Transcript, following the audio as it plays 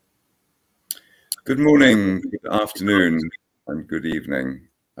Good morning, good afternoon, and good evening,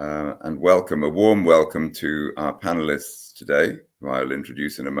 and welcome, a warm welcome to our panelists today, who I'll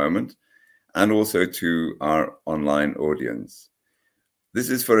introduce in a moment, and also to our online audience. This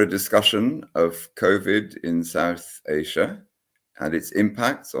is for a discussion of COVID in South Asia and its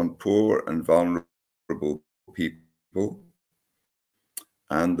impacts on poor and vulnerable people,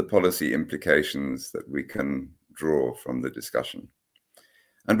 and the policy implications that we can draw from the discussion.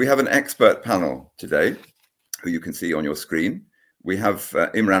 And we have an expert panel today, who you can see on your screen. We have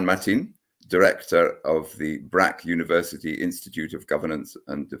Imran Mateen, Director of the BRAC University Institute of Governance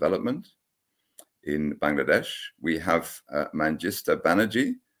and Development in Bangladesh. We have Manjista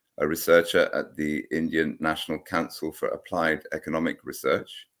Banerjee, a researcher at the Indian National Council for Applied Economic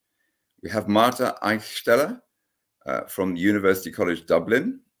Research. We have Marta Eichsteller from University College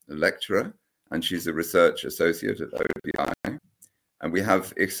Dublin, a lecturer, and she's a research associate at ODI. And we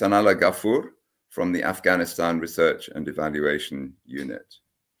have Ihsanallah Ghafoor from the Afghanistan Research and Evaluation Unit.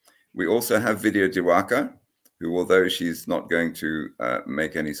 We also have Vidya Diwakar, who, although she's not going to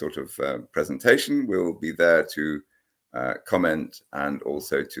make any sort of presentation, will be there to comment and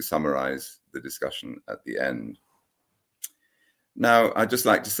also to summarize the discussion at the end. Now, I'd just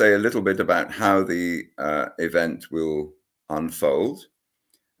like to say a little bit about how the event will unfold.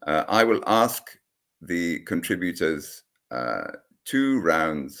 I will ask the contributors 2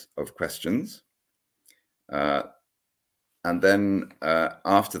 rounds of questions. And then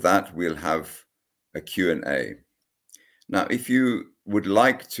after that, we'll have a Q&A. Now, if you would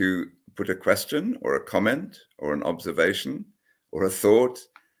like to put a question or a comment or an observation or a thought,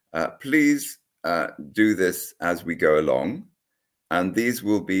 please do this as we go along. And these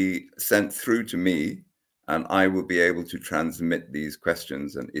will be sent through to me, and I will be able to transmit these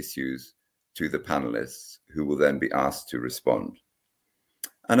questions and issues to the panelists, who will then be asked to respond.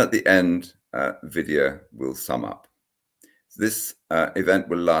 And at the end, Vidya will sum up. This event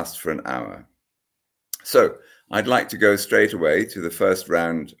will last for an hour. So I'd like to go straight away to the first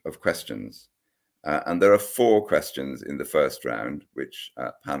round of questions. And there are 4 questions in the first round, which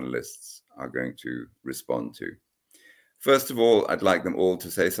panelists are going to respond to. First of all, I'd like them all to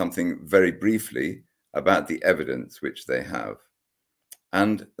say something very briefly about the evidence which they have.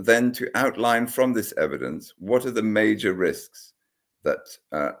 And then to outline from this evidence, what are the major risks that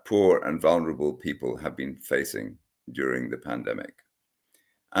poor and vulnerable people have been facing during the pandemic?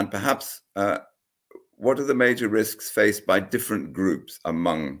 And perhaps what are the major risks faced by different groups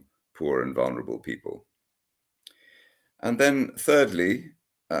among poor and vulnerable people? And then thirdly,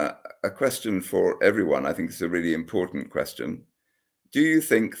 a question for everyone. I think it's a really important question. Do you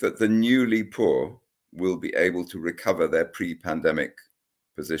think that the newly poor will be able to recover their pre-pandemic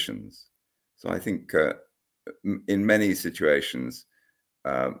positions? So I think in many situations,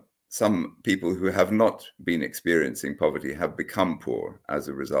 some people who have not been experiencing poverty have become poor as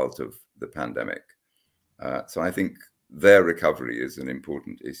a result of the pandemic. So I think their recovery is an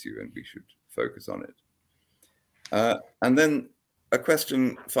important issue, and we should focus on it. And then a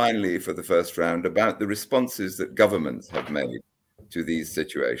question finally for the first round about the responses that governments have made to these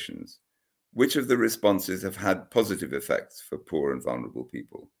situations. Which of the responses have had positive effects for poor and vulnerable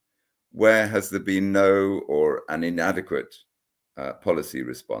people? Where has there been no or an inadequate policy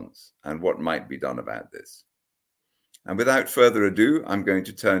response, and what might be done about this? And without further ado, I'm going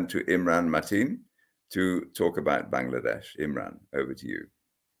to turn to Imran Mateen to talk about Bangladesh. Imran, over to you.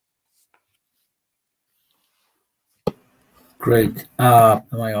 Great. Am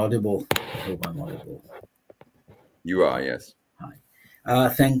I audible? I hope I'm audible. You are, yes. Hi.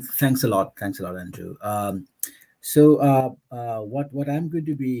 Thanks a lot. Thanks a lot, Andrew. So what I'm going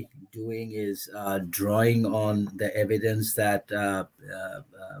to be doing is drawing on the evidence that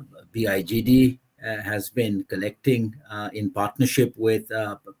BIGD has been collecting in partnership with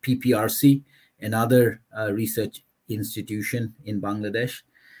PPRC, another research institution in Bangladesh.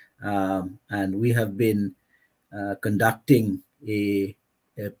 And we have been conducting a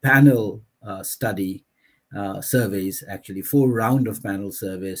panel study surveys, actually 4 rounds of panel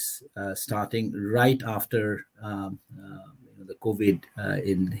surveys, starting right after the COVID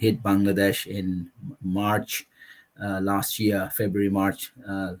hit Bangladesh in March last year, March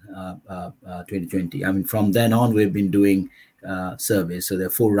 2020. I mean, from then on, we've been doing surveys. So there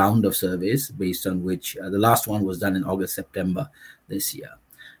are 4 rounds of surveys based on which the last one was done in August, September this year.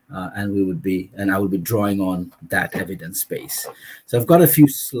 And I will be drawing on that evidence base. So I've got a few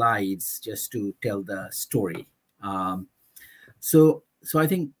slides just to tell the story. So I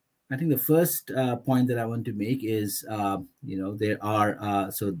think the first point that I want to make is, there are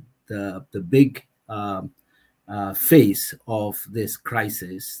the big phase of this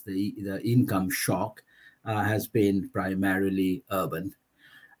crisis, the income shock, has been primarily urban.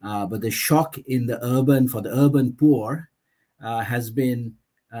 But the shock for the urban poor has been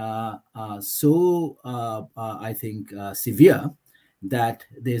I think, severe, that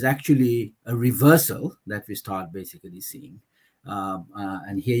there's actually a reversal that we start basically seeing.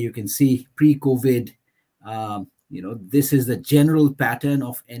 And here you can see pre-COVID, this is the general pattern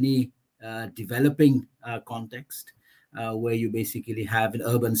of any developing context, where you basically have an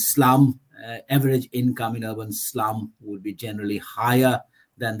urban slum. Average income in urban slum would be generally higher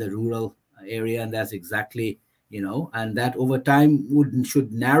than the rural area, and that's exactly, and that over time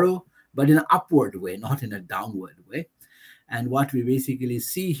should narrow, but in an upward way, not in a downward way. And what we basically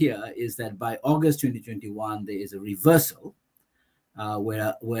see here is that by August 2021, there is a reversal,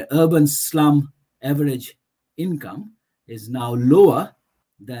 where urban slum average income is now lower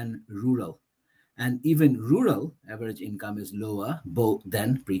than rural, and even rural average income is lower both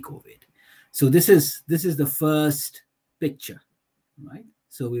than pre-COVID. So this is the first picture, right?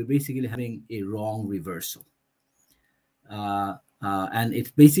 So we're basically having a wrong reversal. And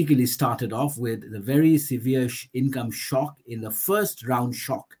it basically started off with the very severe income shock in the first round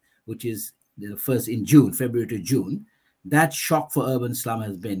shock, which is the first in June, February to June. That shock for urban slum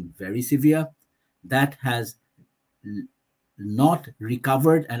has been very severe. That has not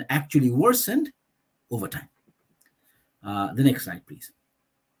recovered and actually worsened over time. The next slide, please.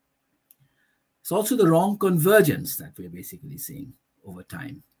 It's also the wrong convergence that we're basically seeing over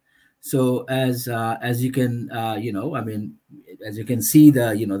time. So as you can as you can see,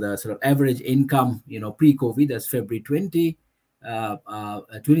 the sort of average income pre-COVID, that's February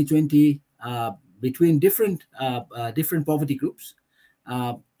 2020, between different poverty groups,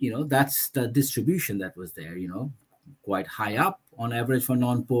 that's the distribution that was there. Quite high up on average for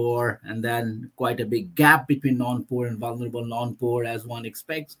non-poor, and then quite a big gap between non-poor and vulnerable non-poor, as one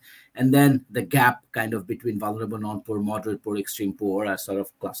expects, and then the gap kind of between vulnerable non-poor, moderate poor, extreme poor are sort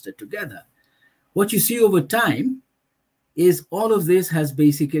of clustered together. What you see over time is all of this has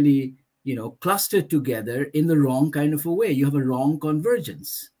basically clustered together in the wrong kind of a way. You have a wrong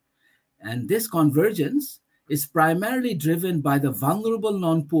convergence, and this convergence is primarily driven by the vulnerable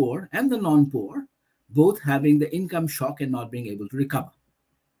non-poor and the non-poor both having the income shock and not being able to recover.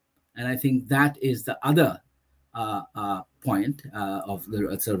 And I think that is the other point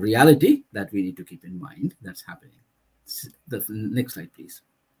it's a reality that we need to keep in mind that's happening. The next slide, please.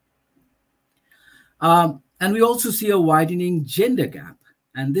 And we also see a widening gender gap.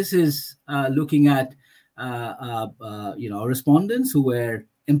 And this is looking at respondents who were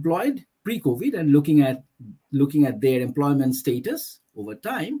employed pre-COVID and looking at their employment status over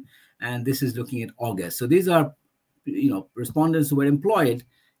time. And this is looking at August. So these are, respondents who were employed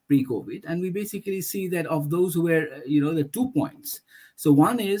pre-COVID. And we basically see that of those who were, the 2 points. So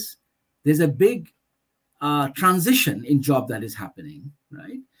one is there's a big transition in job that is happening,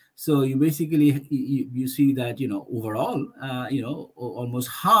 right? So you basically, you see that, overall, almost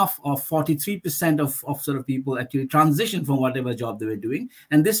half of 43% of sort of people actually transition from whatever job they were doing.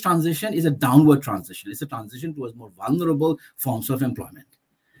 And this transition is a downward transition. It's a transition towards more vulnerable forms of employment.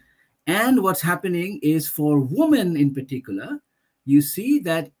 And what's happening is for women in particular, you see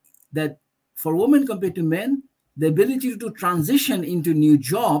that for women compared to men, the ability to transition into new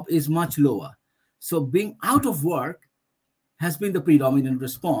job is much lower. So being out of work has been the predominant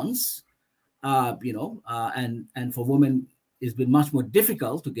response, and for women, it's been much more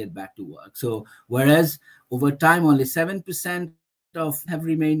difficult to get back to work. So whereas over time, only 7%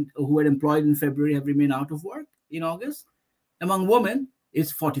 who were employed in February have remained out of work in August, among women,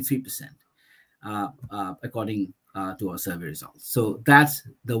 it's 43%, according to our survey results. So that's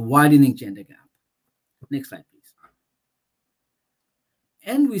the widening gender gap. Next slide, please.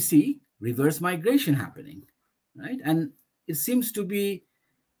 And we see reverse migration happening, right? And it seems to be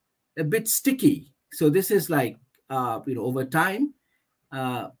a bit sticky. So this is like, over time,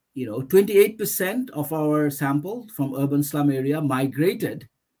 28% of our sample from urban slum area migrated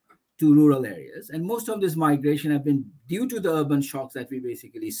to rural areas. And most of this migration have been due to the urban shocks that we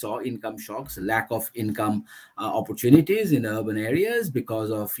basically saw, income shocks, lack of income opportunities in urban areas because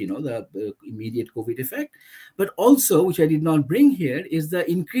of, the immediate COVID effect. But also, which I did not bring here, is the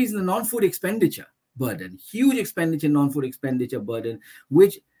increase in the non-food expenditure burden, huge expenditure, non-food expenditure burden,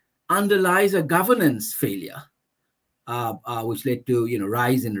 which underlies a governance failure, which led to,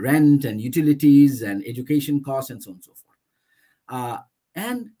 rise in rent and utilities and education costs and so on and so forth.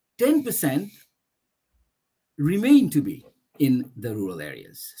 And 10% remain to be in the rural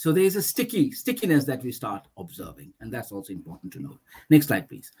areas. So there's a stickiness that we start observing, and that's also important to note. Next slide,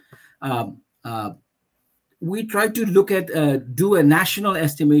 please. we try to look at do a national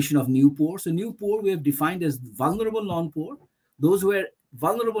estimation of new poor. So new poor we have defined as vulnerable non-poor. Those who are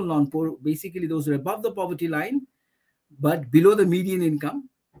vulnerable non-poor, basically those who are above the poverty line but below the median income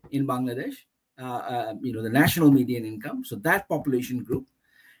in Bangladesh, the national median income. So that population group.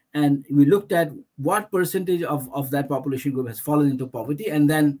 And we looked at what percentage of that population group has fallen into poverty, and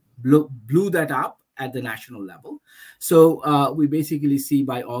then blew that up at the national level. So we basically see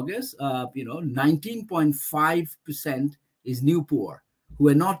by August, 19.5% is new poor, who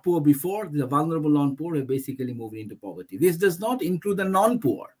were not poor before. The vulnerable non-poor are basically moving into poverty. This does not include the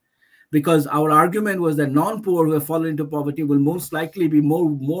non-poor, because our argument was that non-poor who have fallen into poverty will most likely be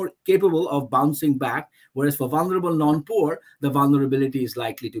more capable of bouncing back, whereas for vulnerable non-poor, the vulnerability is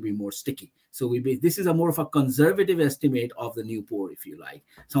likely to be more sticky. So this is a more of a conservative estimate of the new poor, if you like.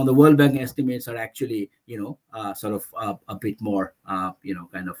 Some of the World Bank estimates are actually, sort of a bit more,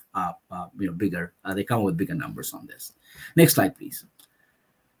 bigger. They come with bigger numbers on this. Next slide, please.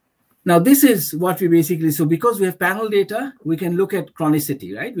 Now, this is what we basically, so because we have panel data, we can look at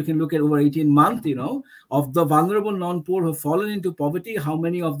chronicity, right? We can look at over 18 months, of the vulnerable non-poor who have fallen into poverty, how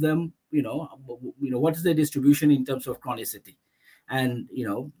many of them, what is their distribution in terms of chronicity? And,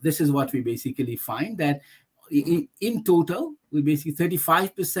 this is what we basically find, that in total, we basically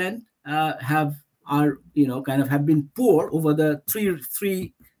 35% have been poor over the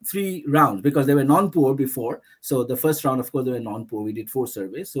three rounds, because they were non-poor before. So the first round, of course, they were non-poor. We did 4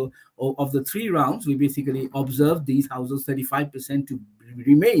 surveys. So of the 3 rounds, we basically observed these households 35% to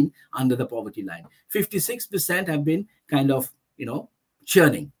remain under the poverty line. 56% have been kind of,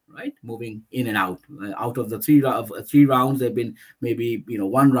 churning, right? Moving in and out. Out of the 3 rounds, they've been maybe,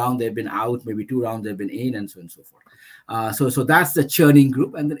 1 round they've been out, maybe 2 rounds they've been in, and so on and so forth. So that's the churning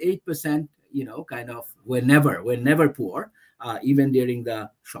group. And then 8%, were never poor. Even during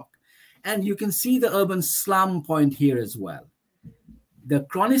the shock. And you can see the urban slum point here as well. The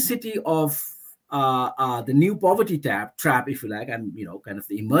chronicity of the new poverty trap, if you like, and kind of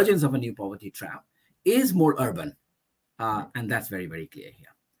the emergence of a new poverty trap is more urban. And that's very, very clear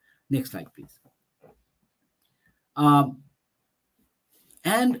here. Next slide, please.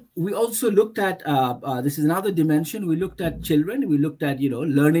 And we also looked at, this is another dimension. We looked at children. We looked at,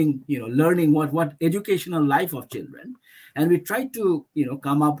 learning what educational life of children. And we tried to,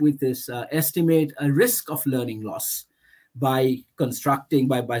 come up with this estimate a risk of learning loss by constructing,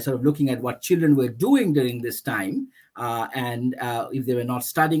 by sort of looking at what children were doing during this time. And if they were not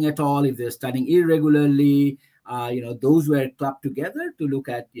studying at all, if they were studying irregularly, those were clubbed together to look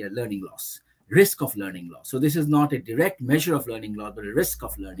at learning loss. Risk of learning loss. So this is not a direct measure of learning loss, but a risk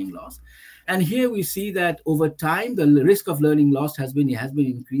of learning loss. And here we see that over time, the risk of learning loss has been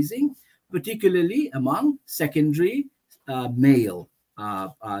increasing, particularly among secondary male.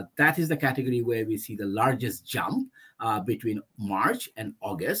 That is the category where we see the largest jump between March and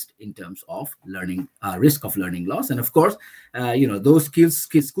August in terms of learning risk of learning loss. And of course, those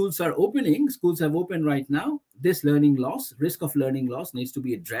schools are opening. Schools have opened right now. This learning loss, risk of learning loss, needs to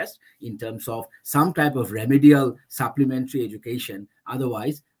be addressed in terms of some type of remedial supplementary education.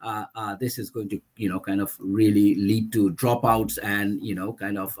 Otherwise, this is going to, kind of really lead to dropouts and,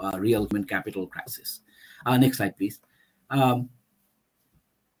 kind of real human capital crisis. Next slide, please.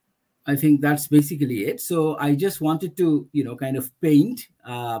 I think that's basically it. So I just wanted to, kind of paint,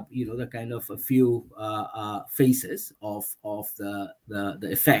 the kind of a few faces of the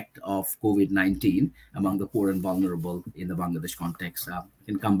effect of COVID-19 among the poor and vulnerable in the Bangladesh context. We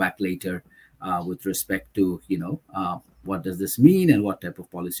can come back later with respect to, what does this mean and what type of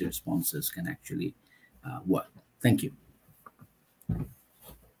policy responses can actually work. Thank you.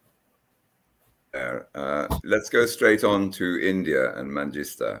 Let's go straight on to India and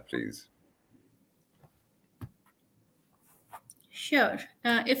Mangista, please. Sure.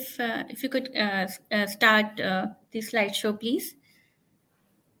 If you could start the slideshow, please.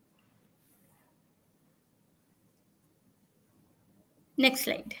 Next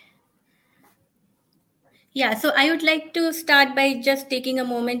slide. Yeah, so I would like to start by just taking a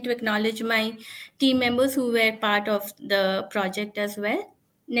moment to acknowledge my team members who were part of the project as well.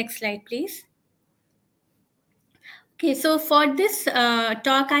 Next slide, please. Okay, so for this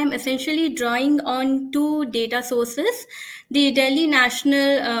talk, I'm essentially drawing on 2 data sources: the Delhi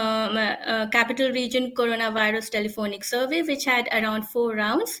National Capital Region Coronavirus Telephonic Survey, which had around 4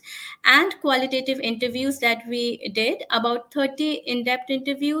 rounds, and qualitative interviews that we did, about 30 in-depth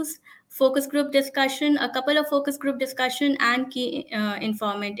interviews, focus group discussion, a couple of focus group discussion, and key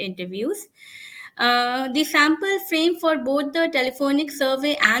informant interviews. The sample frame for both the telephonic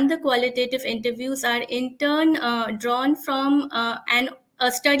survey and the qualitative interviews are in turn drawn from an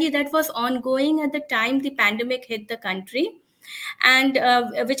a study that was ongoing at the time the pandemic hit the country, and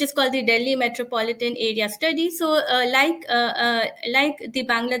which is called the Delhi Metropolitan Area Study. So like the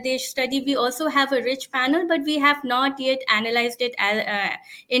Bangladesh study, we also have a rich panel, but we have not yet analyzed it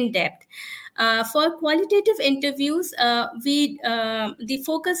in depth. For qualitative interviews, the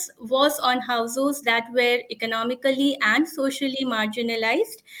focus was on households that were economically and socially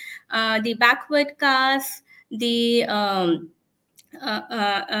marginalized, the backward caste,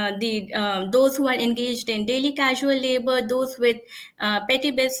 those who are engaged in daily casual labor, those with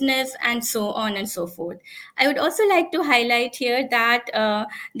petty business, and so on and so forth. I would also like to highlight here that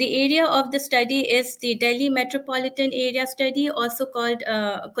the area of the study is the Delhi Metropolitan Area Study, also called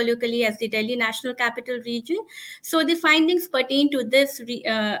colloquially as the Delhi National Capital Region. So the findings pertain to this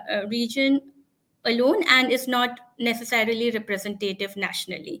region alone and is not necessarily representative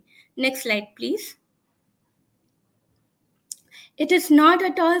nationally. Next slide, please. It is not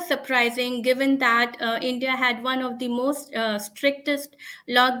at all surprising, given that India had one of the most strictest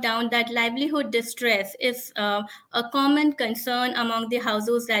lockdown, that livelihood distress is a common concern among the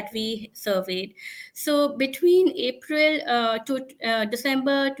households that we surveyed. So between April to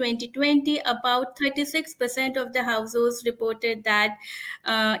December 2020, about 36% of the households reported that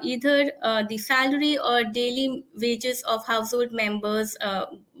either the salary or daily wages of household members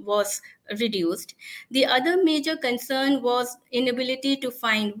was reduced. The other major concern was inability to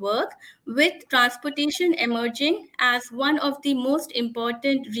find work, with transportation emerging as one of the most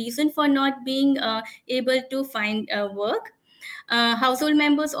important reasons for not being able to find work. Household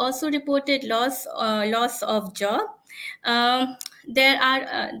members also reported loss of job.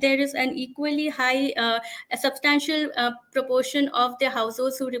 There is an equally high, a substantial proportion of the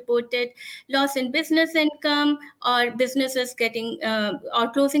households who reported loss in business income, or businesses getting or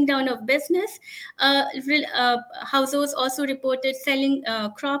closing down of business. Households also reported selling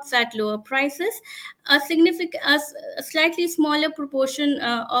crops at lower prices. A slightly smaller proportion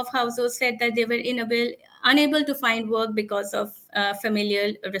of households said that they were unable to find work because of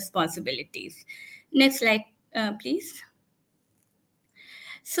familial responsibilities. Next slide, please.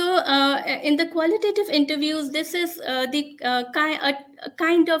 So in the qualitative interviews, this is a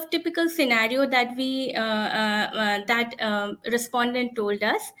kind of typical scenario that respondent told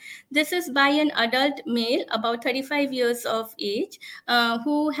us. This is by an adult male about 35 years of age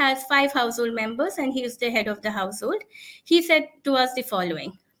who has 5 household members, and he is the head of the household. He said to us the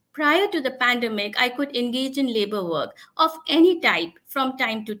following: prior to the pandemic, I could engage in labor work of any type from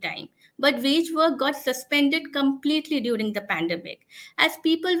time to time. But wage work got suspended completely during the pandemic, as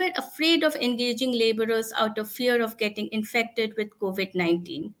people were afraid of engaging laborers out of fear of getting infected with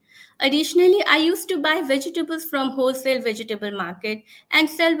COVID-19. Additionally, I used to buy vegetables from wholesale vegetable market and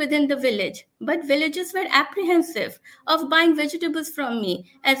sell within the village. But villagers were apprehensive of buying vegetables from me,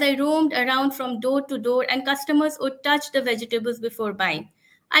 as I roamed around from door to door and customers would touch the vegetables before buying.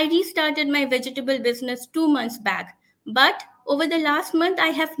 I restarted my vegetable business 2 months back, but over the last month, I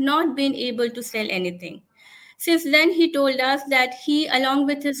have not been able to sell anything. Since then, he told us that he, along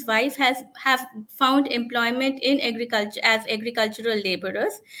with his wife, have found employment in agriculture as agricultural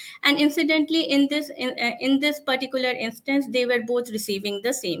laborers. And incidentally, in this particular instance, they were both receiving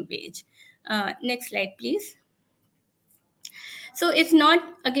the same wage. Next slide, please. So it's not,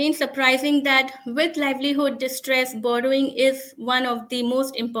 again, surprising that with livelihood distress, borrowing is one of the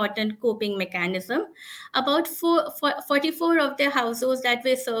most important coping mechanism. About 44 of the households that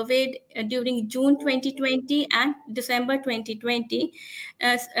were surveyed during June 2020 and December 2020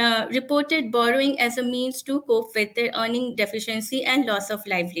 reported borrowing as a means to cope with their earning deficiency and loss of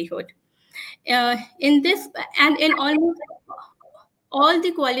livelihood. In this and in almost all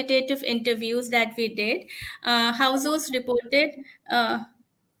the qualitative interviews that we did, households reported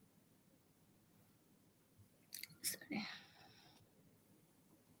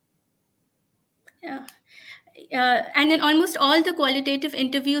and in almost all the qualitative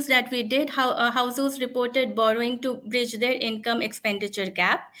interviews that we did, households reported borrowing to bridge their income expenditure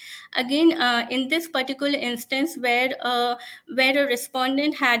gap. Again, in this particular instance, where a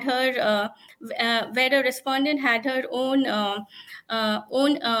respondent had her own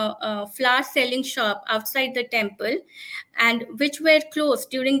flower selling shop outside the temple, and which were closed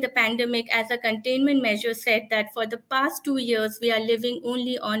during the pandemic as a containment measure, said that for the past 2 years we are living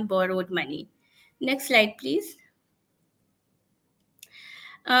only on borrowed money. Next slide, please.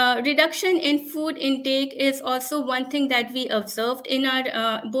 Reduction in food intake is also one thing that we observed in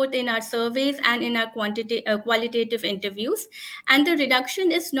our both in our surveys and in our qualitative interviews. And the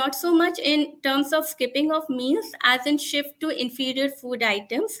reduction is not so much in terms of skipping of meals as in shift to inferior food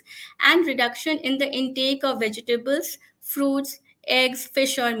items, and reduction in the intake of vegetables, fruits, eggs,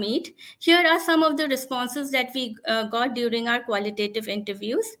 fish, or meat. Here are some of the responses that we got during our qualitative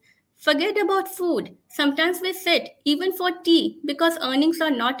interviews. Forget about food. Sometimes we sit, even for tea, because earnings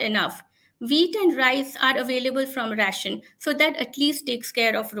are not enough. Wheat and rice are available from ration, so that at least takes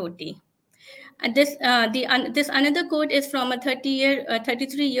care of roti. This another quote is from a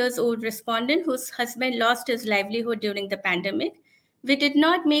 33 years old respondent whose husband lost his livelihood during the pandemic. We did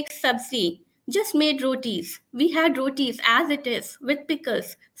not make sabzi, just made rotis. We had rotis as it is, with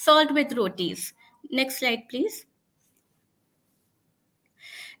pickles, salt with rotis. Next slide, please.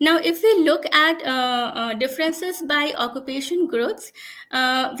 Now, if we look at differences by occupation groups,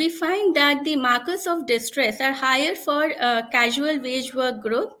 we find that the markers of distress are higher for casual wage work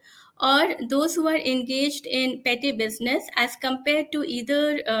group or those who are engaged in petty business as compared to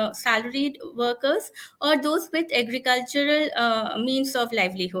either salaried workers or those with agricultural means of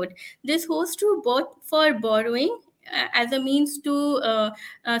livelihood. This holds true both for borrowing as a means to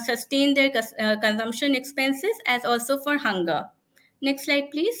sustain their consumption expenses as also for hunger. Next slide,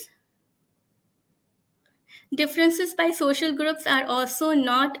 please. Differences by social groups are also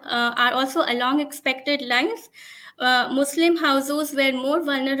along expected lines. Muslim households were more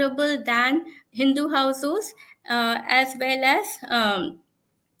vulnerable than Hindu households, as well as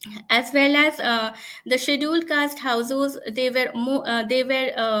the scheduled caste households. They were more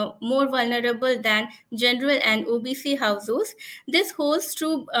vulnerable than general and OBC households. This holds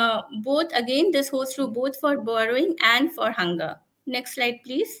true This holds true both for borrowing and for hunger. Next slide,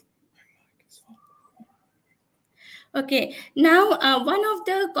 please. Okay, now one of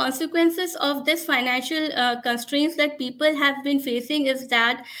the consequences of this financial constraints that people have been facing is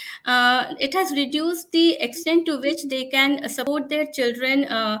that it has reduced the extent to which they can support their children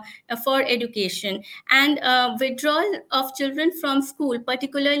for education. And withdrawal of children from school,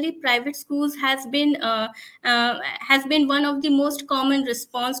 particularly private schools, has been one of the most common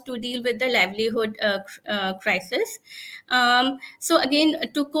response to deal with the livelihood crisis. So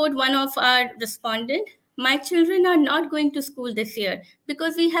again, to quote one of our respondents, my children are not going to school this year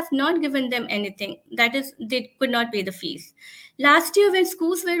because we have not given them anything. That is, they could not pay the fees. Last year, when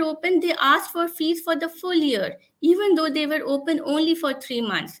schools were open, they asked for fees for the full year, even though they were open only for 3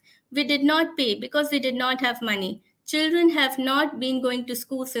 months. We did not pay because we did not have money. Children have not been going to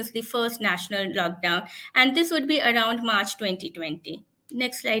school since the first national lockdown, and this would be around March 2020.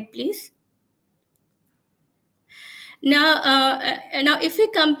 Next slide, please. Now, if we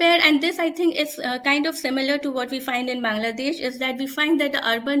compare, and this I think is kind of similar to what we find in Bangladesh, is that we find that the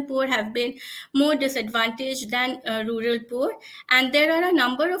urban poor have been more disadvantaged than rural poor. And there are a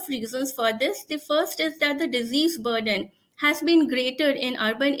number of reasons for this. The first is that the disease burden has been greater in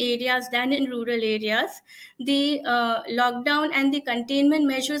urban areas than in rural areas. The lockdown and the containment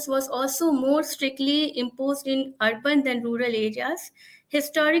measures was also more strictly imposed in urban than rural areas.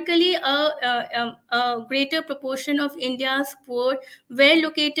 Historically, a greater proportion of India's poor were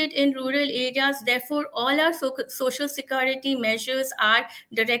located in rural areas. Therefore, all our social security measures are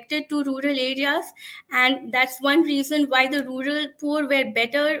directed to rural areas. And that's one reason why the rural poor were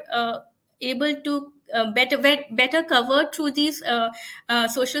better able to better covered through these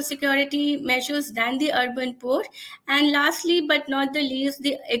social security measures than the urban poor. And lastly, but not the least,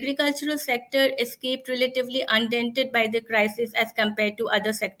 the agricultural sector escaped relatively undented by the crisis as compared to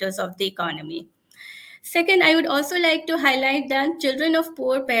other sectors of the economy. Second, I would also like to highlight that children of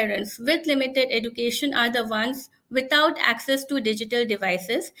poor parents with limited education are the ones without access to digital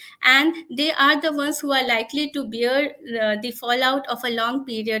devices, and they are the ones who are likely to bear the fallout of a long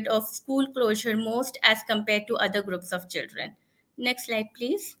period of school closure most as compared to other groups of children. Next slide,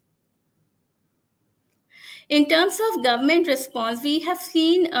 please. In terms of government response, we have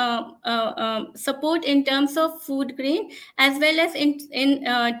seen support in terms of food grain as well as in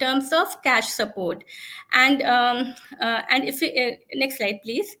terms of cash support. And if we, next slide,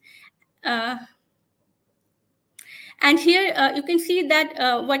 please. And here you can see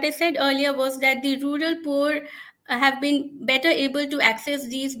that what I said earlier was that the rural poor have been better able to access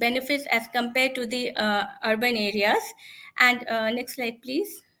these benefits as compared to the urban areas. And next slide,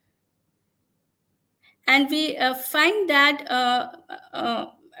 please. And we find that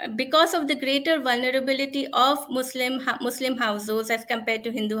because of the greater vulnerability of Muslim households as compared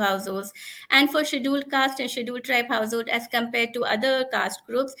to Hindu households, and for scheduled caste and scheduled tribe households as compared to other caste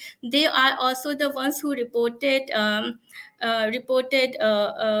groups, they are also the ones who reported a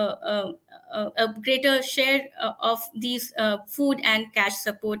greater share of these food and cash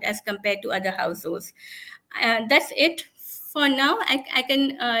support as compared to other households. That's it. For now, I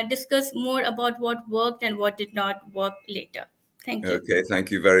can discuss more about what worked and what did not work later. Thank you. Okay, thank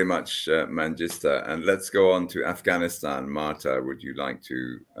you very much, Mangista. And let's go on to Afghanistan. Marta, would you like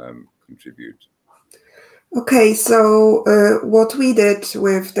to contribute? Okay, so what we did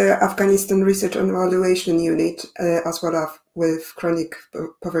with the Afghanistan Research and Evaluation Unit, as well as with Chronic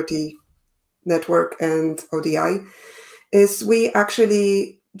Poverty Network and ODI, is we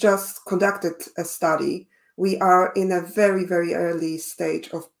actually just conducted a study. We are in a very, very early stage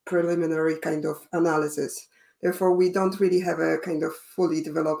of preliminary kind of analysis. Therefore, we don't really have a kind of fully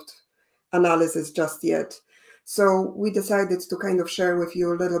developed analysis just yet. So we decided to kind of share with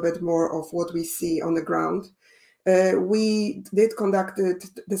you a little bit more of what we see on the ground. We did conduct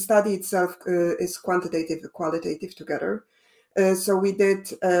the study itself is quantitative and qualitative together. So we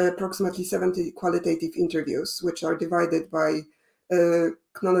did approximately 70 qualitative interviews, which are divided by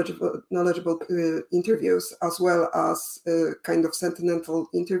knowledgeable interviews, as well as kind of sentinel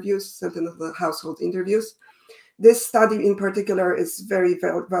household interviews. This study in particular is very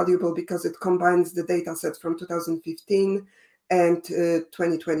valuable because it combines the data sets from 2015 and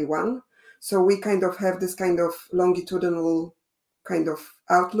 2021. So we kind of have this kind of longitudinal kind of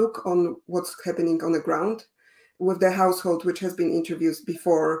outlook on what's happening on the ground with the household, which has been interviewed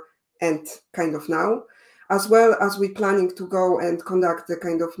before and kind of now, as well as we planning to go and conduct the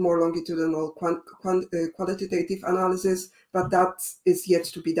kind of more longitudinal qualitative analysis, but that is yet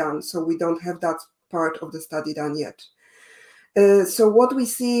to be done. So we don't have that part of the study done yet. So what we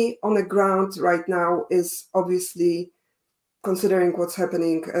see on the ground right now is obviously, considering what's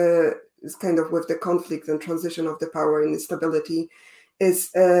happening is kind of with the conflict and transition of the power and instability,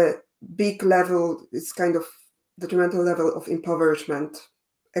 is a big level, it's kind of detrimental level of impoverishment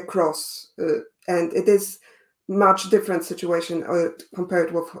across, and it is much different situation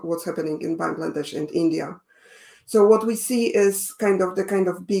compared with what's happening in Bangladesh and India. So what we see is kind of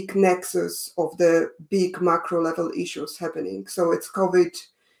big nexus of the big macro level issues happening. So it's COVID,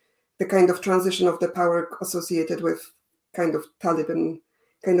 the kind of transition of the power associated with kind of Taliban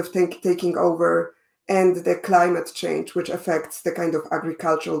kind of taking over, and the climate change, which affects the kind of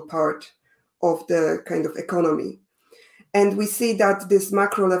agricultural part of the kind of economy. And we see that these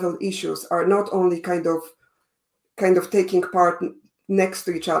macro level issues are not only kind of taking part next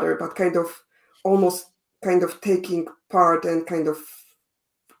to each other, but kind of almost kind of taking part and kind of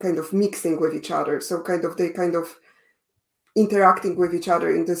mixing with each other. So they kind of interacting with each other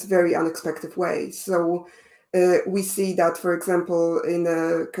in this very unexpected way. So we see that, for example, in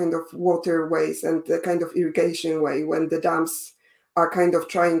a kind of waterways and the kind of irrigation way, when the dams are kind of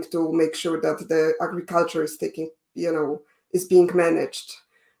trying to make sure that the agriculture is is being managed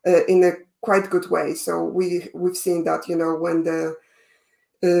in a quite good way. So we've seen that, when the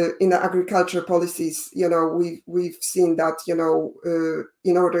in the agriculture policies, we've seen that,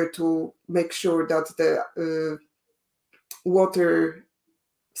 in order to make sure that the water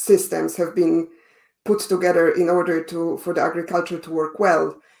systems have been put together in order for the agriculture to work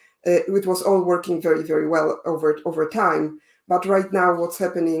well, it was all working very, very well over time. But right now, what's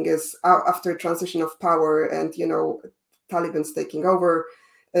happening is after transition of power and, Taliban's taking over,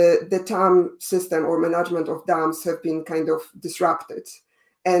 the dam system or management of dams have been kind of disrupted.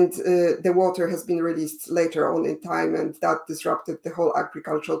 And the water has been released later on in time, and that disrupted the whole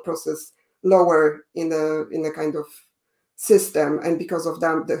agricultural process lower in the kind of system. And because of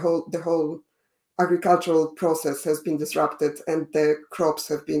that, the whole agricultural process has been disrupted, and the crops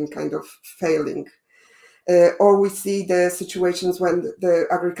have been kind of failing. Or we see the situations when the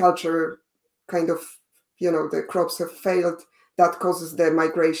agriculture kind of, the crops have failed. That causes the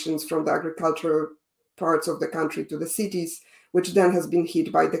migrations from the agricultural parts of the country to the cities, which then has been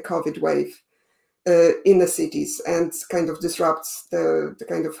hit by the COVID wave in the cities and kind of disrupts the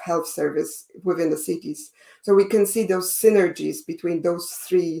kind of health service within the cities. So we can see those synergies between those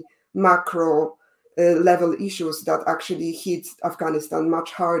three macro level issues that actually hit Afghanistan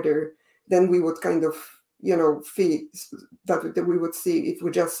much harder than we would kind of, feel that we would see if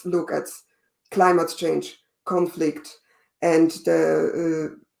we just look at climate change, conflict, and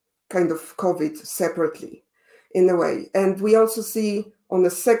the kind of COVID separately in a way. And we also see on the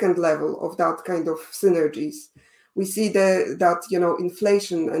second level of that kind of synergies, we see that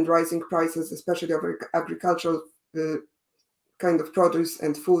inflation and rising prices, especially of agricultural kind of produce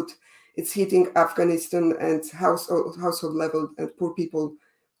and food, it's hitting Afghanistan and household level and poor people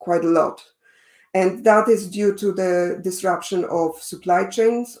quite a lot. And that is due to the disruption of supply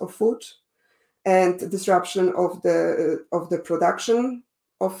chains of food and disruption of the production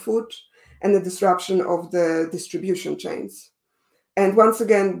of food and the disruption of the distribution chains. And once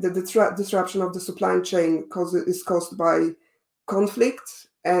again, the disruption of the supply chain is caused by conflict,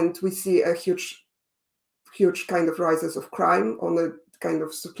 and we see a huge huge kind of rises of crime on the kind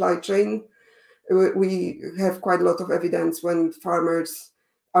of supply chain. We have quite a lot of evidence when farmers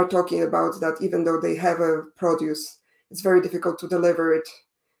are talking about that even though they have a produce, it's very difficult to deliver it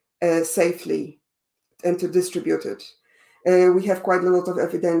safely and to distribute it. We have quite a lot of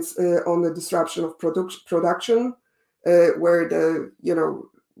evidence on the disruption of production, where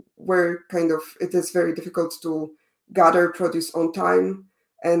kind of it is very difficult to gather produce on time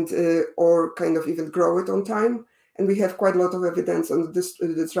and or kind of even grow it on time. And we have quite a lot of evidence on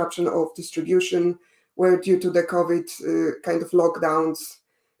the disruption of distribution, where due to the COVID kind of lockdowns,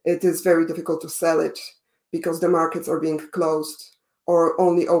 it is very difficult to sell it because the markets are being closed or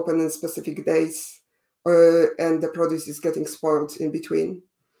only open in specific days, and the produce is getting spoiled in between.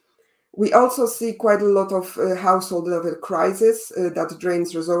 We also see quite a lot of household level crisis that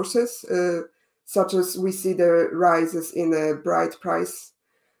drains resources, such as we see the rises in a bride price,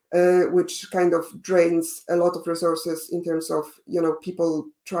 which kind of drains a lot of resources in terms of, people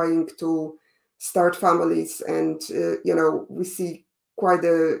trying to start families. And, we see quite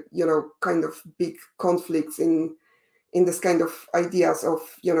a, kind of big conflicts in this kind of ideas of,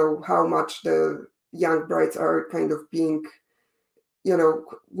 how much the young brides are kind of being,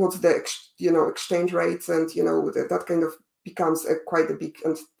 what's the, exchange rates, and, that kind of becomes quite a big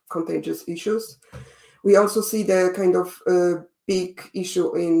and contagious issues. We also see the kind of big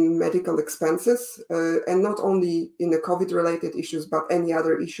issue in medical expenses, and not only in the COVID-related issues, but any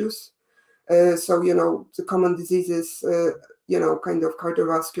other issues. So, the common diseases, kind of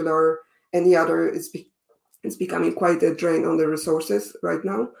cardiovascular, any other, it's becoming quite a drain on the resources right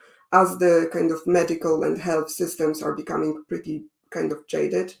now, as the kind of medical and health systems are becoming pretty kind of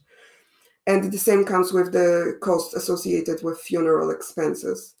jaded. And the same comes with the cost associated with funeral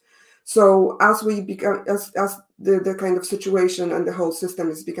expenses. So as we become, as the kind of situation and the whole system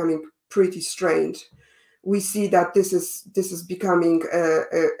is becoming pretty strained, we see that this is becoming a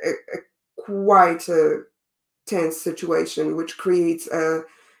quite a tense situation, which creates a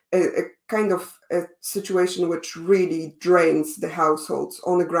kind of a situation which really drains the households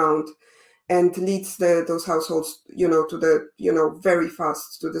on the ground and leads those households, to the, very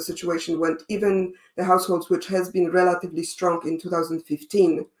fast to the situation when even the households which has been relatively strong in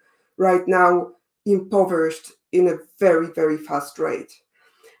 2015, right now impoverished in a very, very fast rate.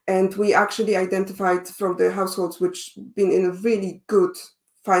 And we actually identified from the households which been in really good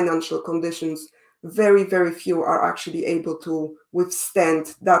financial conditions, very, very few are actually able to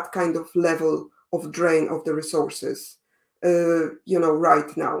withstand that kind of level of drain of the resources,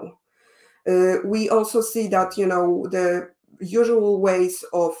 right now. We also see that, the usual ways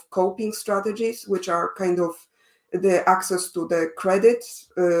of coping strategies, which are kind of the access to the credit,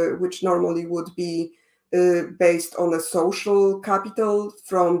 which normally would be based on a social capital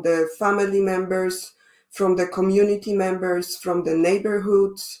from the family members, from the community members, from the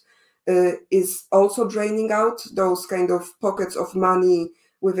neighborhoods, is also draining out. Those kind of pockets of money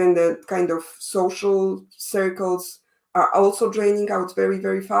within the kind of social circles are also draining out very,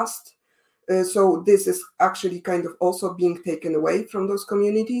 very fast. So this is actually kind of also being taken away from those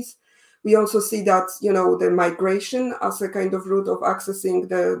communities. We also see that, the migration as a kind of route of accessing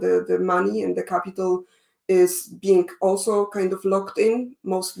the money and the capital is being also kind of locked in,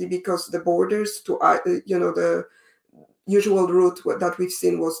 mostly because the borders to, the usual route that we've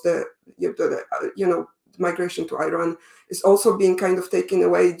seen was the migration to Iran is also being kind of taken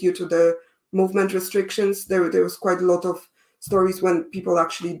away due to the movement restrictions. There was quite a lot of stories when people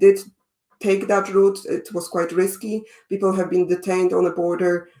actually did take that route. It was quite risky. People have been detained on the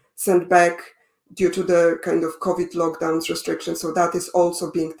border, sent back due to the kind of COVID lockdowns restrictions. So that is also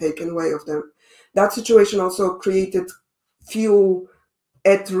being taken away of them. That situation also created few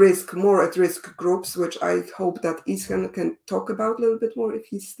more at-risk groups, which I hope that Ihsan can talk about a little bit more if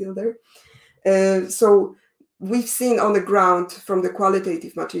he's still there. So we've seen on the ground from the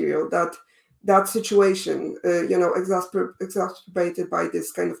qualitative material that situation, exacerbated by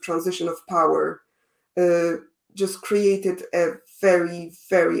this kind of transition of power, just created a very,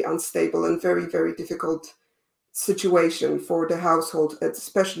 very unstable and very, very difficult situation for the household,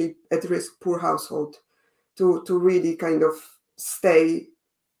 especially at-risk poor household, to really kind of stay,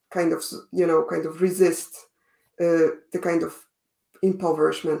 kind of resist the kind of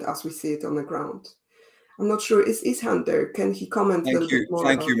impoverishment as we see it on the ground. I'm not sure, is Ihsan there? Can he comment a little bit more?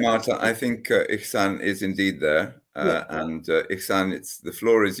 Thank you, Marta. I think Ihsan is indeed there. And Ihsan, the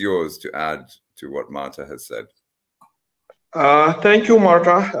floor is yours to add to what Marta has said. Thank you,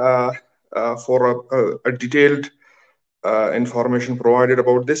 Marta, for a detailed information provided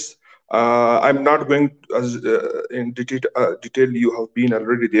about this. I'm not going as in detail. You have been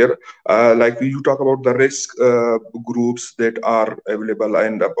already there. Like you talk about the risk groups that are available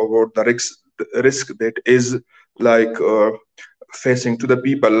and about the risk that is like facing to the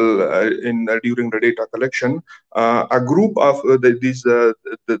people in during the data collection. A group of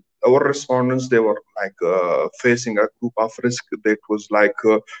our respondents, they were like facing a group of risk that was like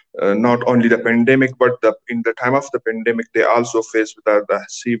not only the pandemic, but in the time of the pandemic, they also faced the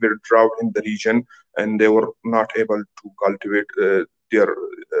severe drought in the region, and they were not able to cultivate their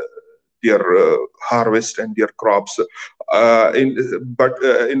harvest and their crops. In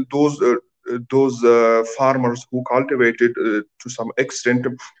those farmers who cultivated to some extent,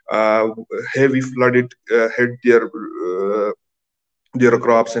 heavy flooded had their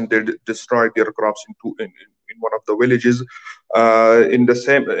crops, and they destroyed their crops in one of the villages. In the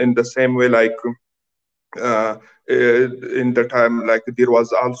same way, like in the time, like there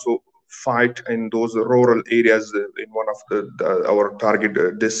was also fight in those rural areas in one of our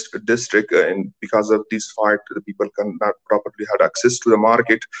target district, and because of this fight, the people cannot properly had access to the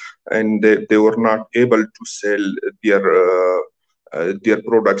market, and they were not able to sell their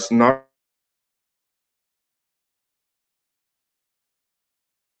products. Not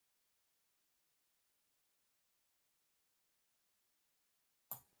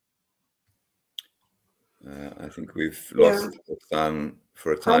I think we've lost Roxanne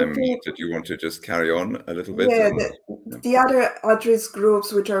for a time. Did you want to just carry on a little bit? Yeah, the other at-risk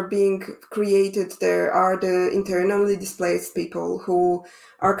groups which are being created there are the internally displaced people who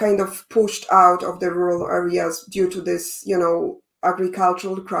are kind of pushed out of the rural areas due to this,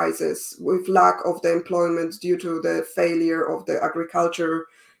 agricultural crisis, with lack of the employment due to the failure of the agriculture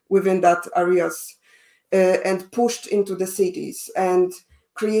within that areas, and pushed into the cities and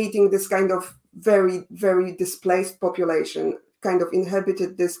creating this kind of very, very displaced population, kind of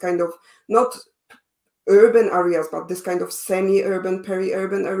inhabited this kind of not urban areas, but this kind of semi-urban,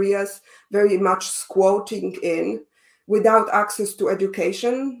 peri-urban areas, very much squatting in without access to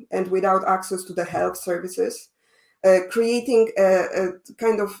education and without access to the health services, creating a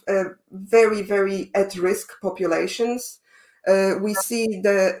kind of very, very at-risk populations. We see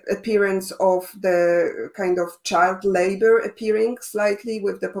the appearance of the kind of child labor appearing slightly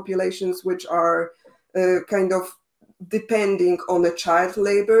with the populations which are kind of depending on the child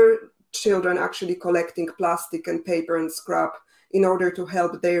labor, children actually collecting plastic and paper and scrap in order to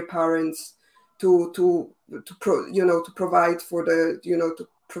help their parents to provide for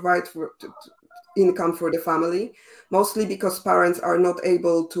income for the family, mostly because parents are not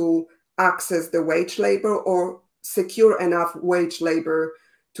able to access the wage labor or secure enough wage labor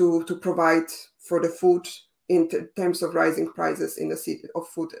to provide for the food in terms of rising prices in the city of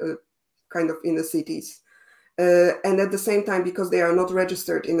food, kind of in the cities. And at the same time, because they are not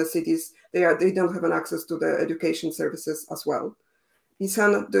registered in the cities, they don't have an access to the education services as well.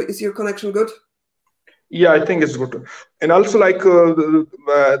 Ihsan, is your connection good? Yeah, I think it's good. And also, like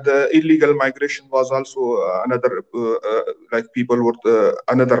the illegal migration was also another like people were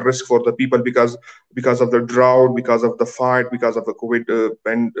another risk for the people because of the drought, because of the fight, because of the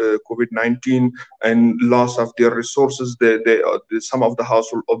COVID-19 and loss of their resources. Some of the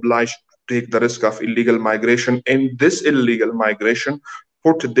household obliged to take the risk of illegal migration, and this illegal migration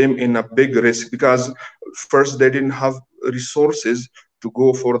put them in a big risk because first they didn't have resources to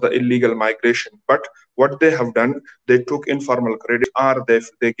go for the illegal migration, but what they have done, they took informal credit, or they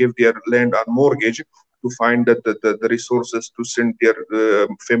give their land on mortgage to find the resources to send their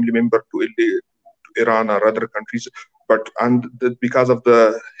family member to Iran or other countries. But because of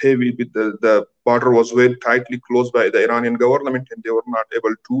the heavy, the border was very tightly closed by the Iranian government, and they were not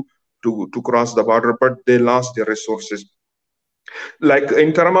able to cross the border, but they lost their resources. Like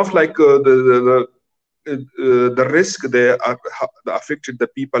in terms of like the risk they affected the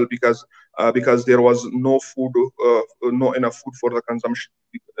people because there was no food, no enough food for the consumption.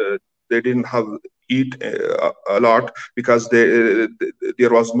 They didn't have eat a lot because there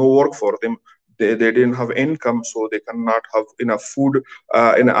was no work for them. They didn't have income, so they cannot have enough food.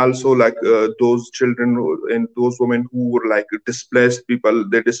 And also like those children and those women who were like displaced people,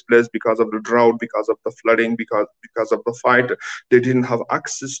 they displaced because of the drought, because of the flooding, because of the fight. They didn't have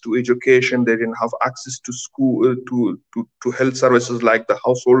access to education. They didn't have access to school, to health services like the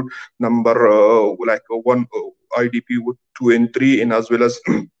household number, like one IDP with 2 and 3, and as well as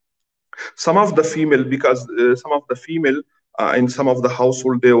some of the female, because some of the female in some of the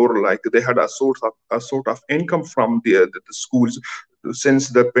household, they were like they had a sort of income from the schools. Since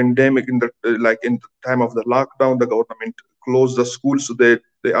the pandemic, in the time of the lockdown, the government closed the schools, so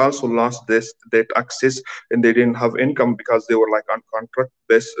they also lost that access, and they didn't have income because they were like on contract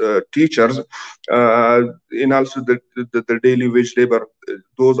based teachers, and also the daily wage labor.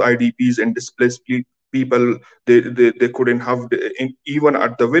 Those IDPs and displaced people, they couldn't have even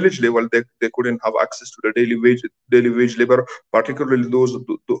at the village level, they couldn't have access to the daily wage labor, particularly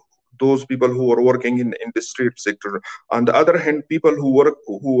those people who were working in the street sector. On the other hand, people who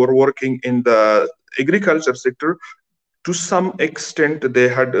were working in the agriculture sector, to some extent they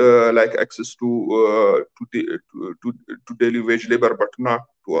had like access to daily wage labor, but not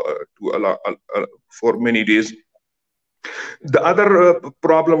for many days. The other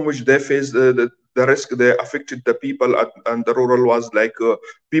problem which they faced, the risk they affected the people and the rural was like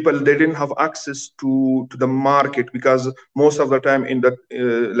people, they didn't have access to the market, because most of the time in the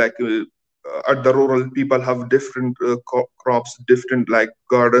at the rural, people have different crops, different like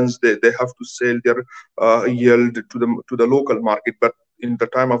gardens. They have to sell their yield to the local market. But in the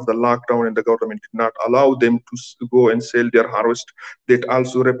time of the lockdown, and the government did not allow them to go and sell their harvest, that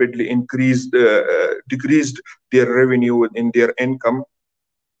also rapidly decreased their revenue in their income.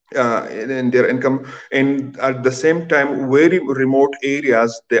 And at the same time, very remote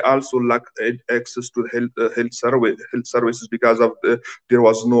areas, they also lack access to health services, because of there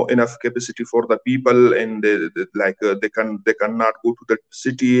was no enough capacity for the people, and they cannot go to the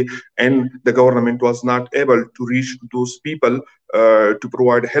city, and the government was not able to reach those people to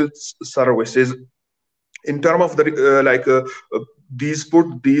provide health services. In terms of the these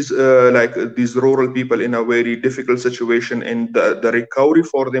rural people in a very difficult situation, and the recovery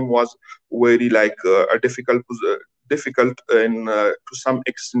for them was very a difficult, and to some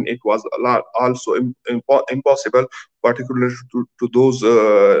extent it was a lot also impossible, particularly to those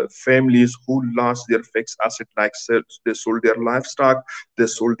families who lost their fixed asset, like they sold their livestock, they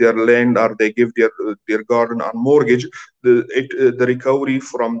sold their land, or they give their garden on mortgage. The recovery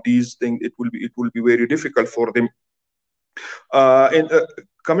from these things, it will be very difficult for them.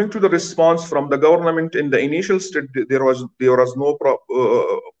 Coming to the response from the government in the initial state, there was no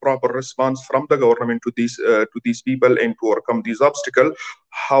proper response from the government to these people and to overcome these obstacles.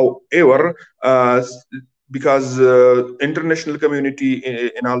 However, because international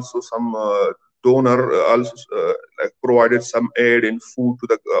community and also some donor also provided some aid and food to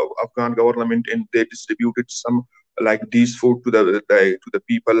the Afghan government, and they distributed some these food to the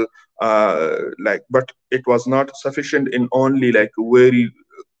people, but it was not sufficient. In only very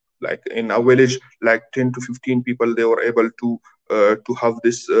in a village 10 to 15 people, they were able to have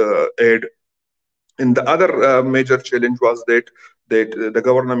this aid. And the other major challenge was that the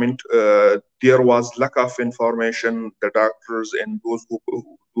government, there was lack of information. The doctors and those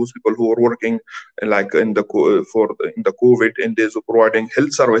people who were working in the COVID, and they're providing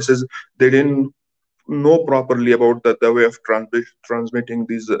health services, they didn't know properly about the way of transmitting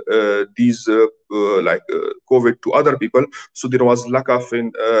these COVID to other people. So there was lack of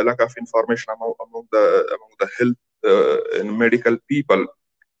information among the health and medical people.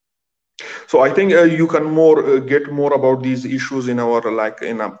 So I think you can get more about these issues in our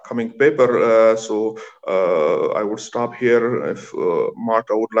in upcoming paper. So I would stop here. If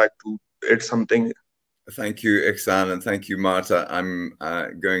Marta would like to add something. Thank you, Ihsan, and thank you, Marta. I'm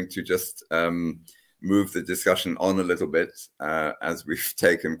going to just move the discussion on a little bit, as we've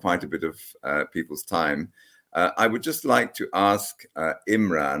taken quite a bit of people's time. I would just like to ask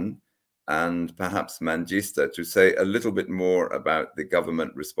Imran and perhaps Mangista to say a little bit more about the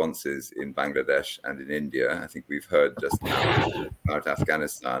government responses in Bangladesh and in India. I think we've heard just now about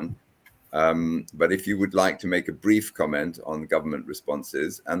Afghanistan. But if you would like to make a brief comment on government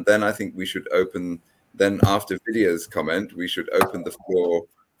responses, and then I think we should after Vidya's comment, we should open the floor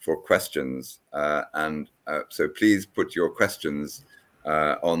for questions. So please put your questions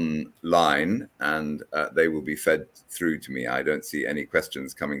online, and they will be fed through to me. I don't see any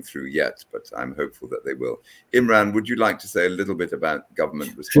questions coming through yet, but I'm hopeful that they will. Imran, would you like to say a little bit about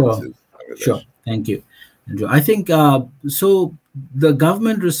government responses? Sure. Thank you, Andrew. I think so. The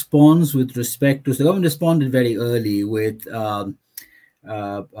government response with respect to the government responded very early with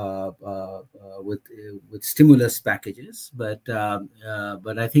stimulus packages, but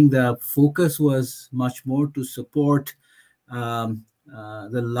I think the focus was much more to support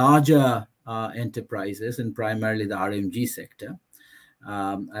the larger enterprises, and primarily the RMG sector.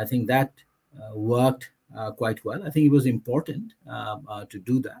 I think that worked quite well. I think it was important to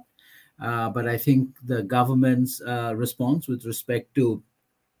do that. But I think the government's response with respect to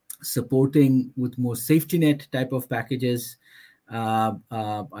supporting with more safety net type of packages,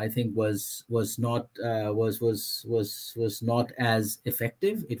 I think was not as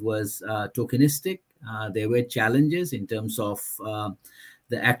effective. It was tokenistic. There were challenges in terms of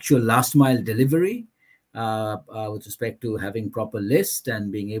the actual last mile delivery with respect to having proper list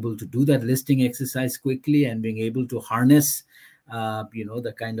and being able to do that listing exercise quickly and being able to harness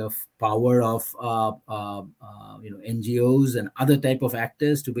the kind of power of NGOs and other type of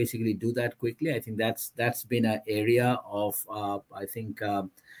actors to basically do that quickly. I think that's been an area of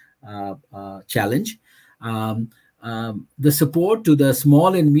challenge. The support to the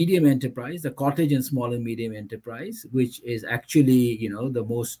small and medium enterprise, the cottage and small and medium enterprise, which is actually the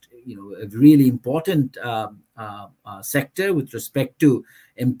most a really important sector with respect to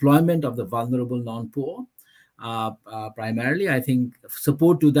employment of the vulnerable non-poor. Primarily, I think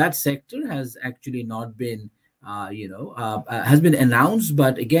support to that sector has actually not been has been announced,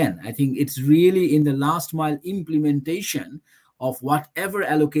 but again, I think it's really in the last mile implementation of whatever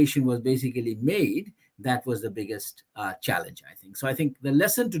allocation was basically made that was the biggest challenge, I think. So I think the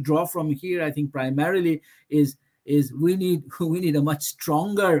lesson to draw from here, I think primarily is we need a much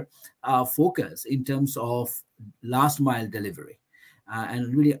stronger focus in terms of last mile delivery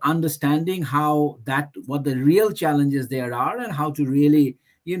and really understanding what the real challenges there are and how to really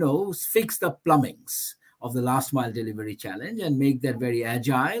fix the plumbings of the last mile delivery challenge and make that very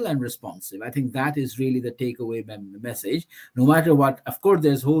agile and responsive. I think that is really the takeaway message. No matter what, of course,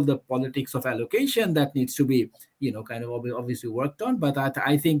 there's the politics of allocation that needs to be, kind of obviously worked on. But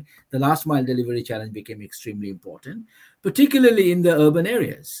I think the last mile delivery challenge became extremely important, particularly in the urban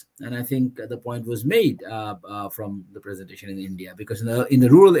areas. And I think the point was made from the presentation in India, because in the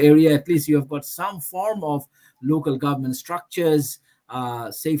rural area, at least you have got some form of local government structures,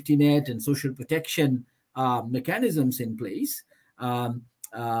 safety net and social protection mechanisms in place,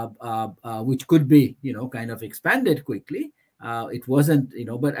 which could be, kind of expanded quickly. It wasn't,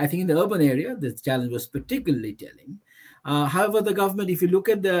 but I think in the urban area, the challenge was particularly telling. However, the government, if you look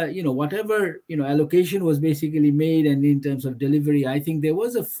at the, whatever, allocation was basically made, and in terms of delivery, I think there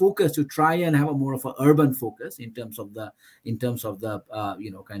was a focus to try and have a more of an urban focus in terms of the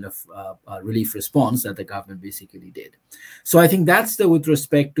relief response that the government basically did. So I think that's with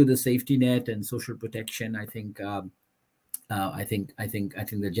respect to the safety net and social protection. I think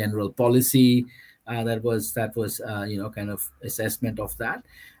the general policy that was kind of assessment of that.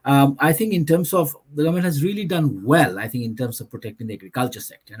 I think in terms of the government has really done well, I think in terms of protecting the agriculture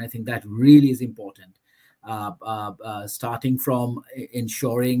sector, and I think that really is important. Starting from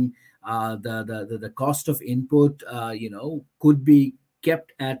ensuring the cost of input, could be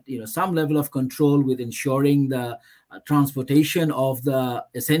kept at some level of control, with ensuring the transportation of the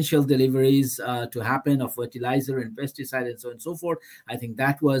essential deliveries to happen of fertilizer and pesticide and so on and so forth. I think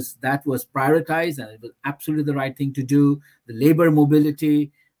that was prioritized, and it was absolutely the right thing to do. The labor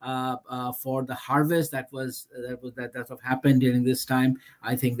mobility for the harvest that happened during this time.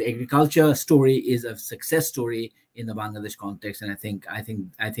 I think the agriculture story is a success story in the Bangladesh context, and I think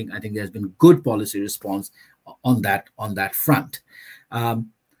there's been good policy response on that front.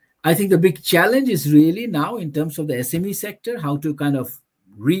 I think the big challenge is really now in terms of the SME sector, how to kind of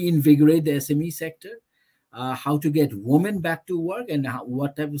reinvigorate the SME sector, how to get women back to work, and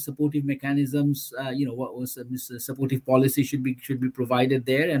what type of supportive mechanisms, what was supportive policy should be provided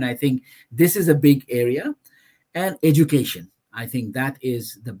there. And I think this is a big area. And education, I think that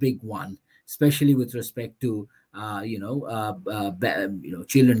is the big one, especially with respect to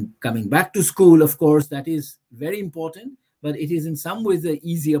children coming back to school. Of course, that is very important, but it is in some ways the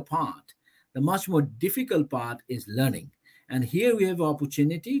easier part. The much more difficult part is learning. And here we have an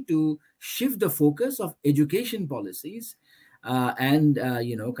opportunity to shift the focus of education policies and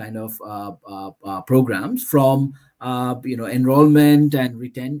programs from enrollment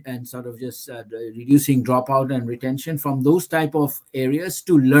and sort of just reducing dropout and retention from those type of areas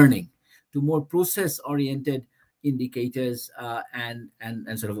to learning, to more process-oriented indicators and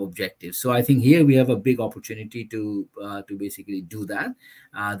sort of objectives. So I think here we have a big opportunity to basically do that.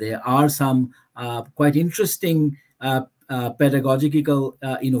 There are some quite interesting pedagogical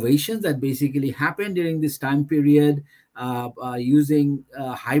innovations that basically happened during this time period using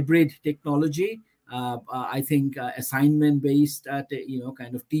hybrid technology. I think assignment-based,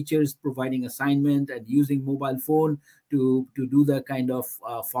 kind of teachers providing assignment and using mobile phone to do the kind of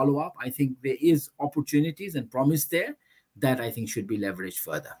follow-up. I think there is opportunities and promise there that I think should be leveraged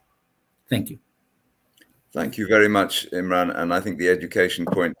further. Thank you. Thank you very much, Imran. And I think the education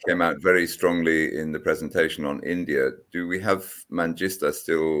point came out very strongly in the presentation on India. Do we have Mangista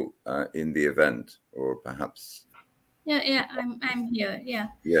still in the event, or perhaps? Yeah, I'm here. Yeah.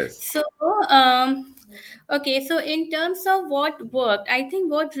 Yes. So, okay. So in terms of what worked, I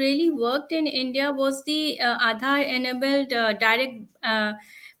think what really worked in India was the Aadhaar-enabled direct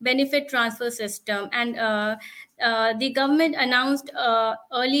benefit transfer system, and the government announced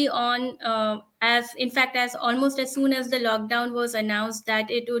early on, as almost as soon as the lockdown was announced,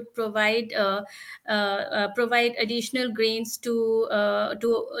 that it would provide additional grains to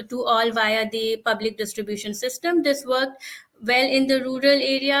all via the public distribution system. This worked well in the rural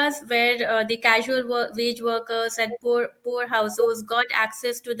areas where the casual wage workers and poor households got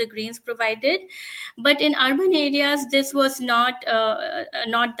access to the grains provided. But in urban areas, this was not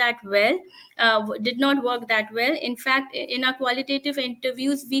that well. Did not work that well. In fact, in our qualitative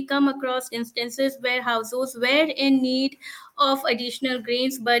interviews, we come across instances where households were in need of additional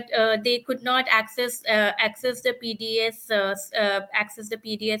grains, but they could not access the PDS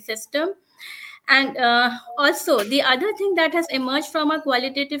system. And also, the other thing that has emerged from our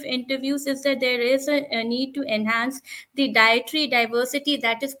qualitative interviews is that there is a need to enhance the dietary diversity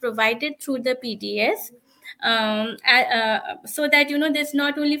that is provided through the PDS. So that there's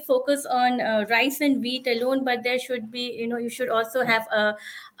not only focus on rice and wheat alone, but there should be you should also have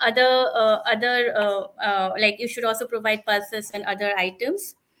like you should also provide pulses and other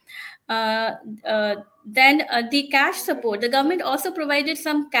items. Then the cash support, the government also provided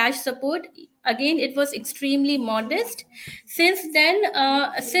some cash support. Again, it was extremely modest. Since then,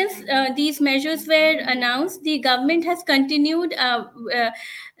 these measures were announced, the government has continued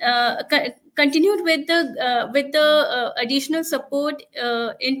with the additional support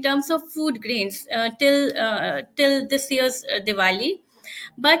in terms of food grains till this year's Diwali.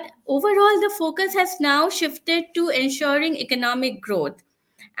 But overall, the focus has now shifted to ensuring economic growth,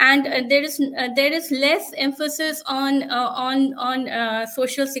 and there is less emphasis on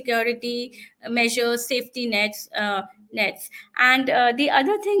social security measures, safety nets. And the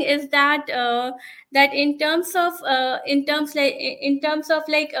other thing is that in terms of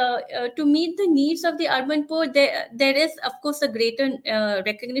to meet the needs of the urban poor, there is of course a greater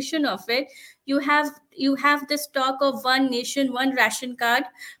recognition of it. You have this talk of one nation, one ration card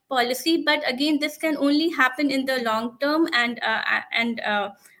policy, but again, this can only happen in the long term, and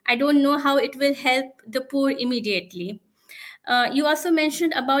I don't know how it will help the poor immediately. You also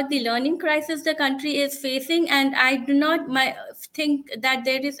mentioned about the learning crisis the country is facing, and I do not think that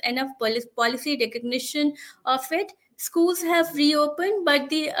there is enough policy recognition of it. Schools have reopened, but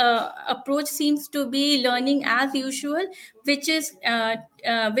the approach seems to be learning as usual, which is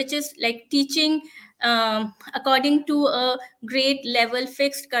like teaching according to a grade level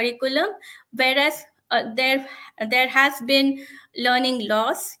fixed curriculum, whereas there has been learning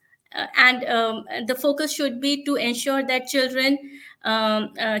loss. And the focus should be to ensure that children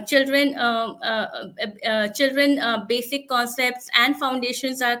basic concepts and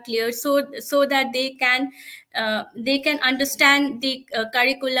foundations are clear, so that they can understand the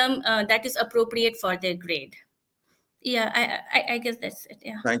curriculum that is appropriate for their grade. Yeah, I guess that's it.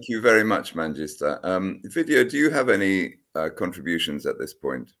 Yeah. Thank you very much, Manjista. Vidya, do you have any contributions at this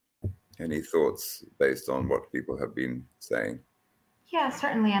point? Any thoughts based on what people have been saying? Yeah,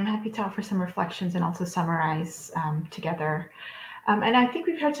 certainly. I'm happy to offer some reflections and also summarize together. And I think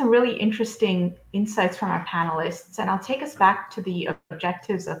we've heard some really interesting insights from our panelists, and I'll take us back to the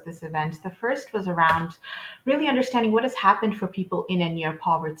objectives of this event. The first was around really understanding what has happened for people in and near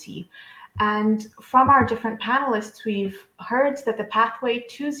poverty. And from our different panelists, we've heard that the pathway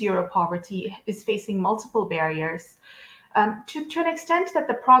to zero poverty is facing multiple barriers. To an extent that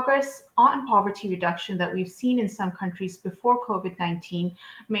the progress on poverty reduction that we've seen in some countries before COVID-19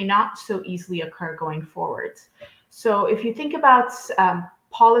 may not so easily occur going forward. So if you think about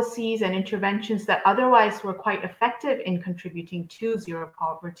policies and interventions that otherwise were quite effective in contributing to zero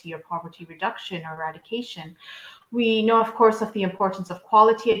poverty or poverty reduction or eradication, we know, of course, of the importance of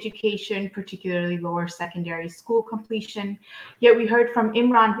quality education, particularly lower secondary school completion. Yet we heard from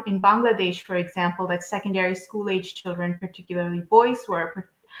Imran in Bangladesh, for example, that secondary school-age children, particularly boys, were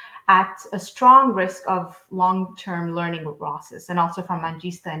at a strong risk of long-term learning losses, and also from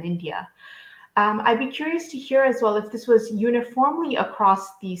Manjista in India. I'd be curious to hear as well if this was uniformly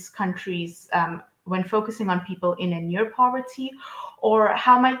across these countries when focusing on people in and near poverty, or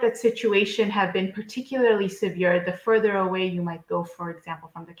how might that situation have been particularly severe the further away you might go, for example,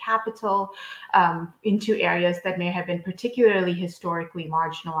 from the capital into areas that may have been particularly historically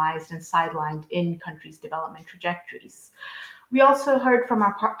marginalized and sidelined in countries' development trajectories. We also heard from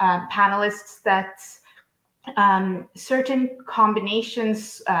our panelists that certain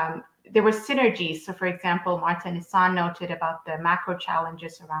combinations, there were synergies. So for example, Marta Nissan noted about the macro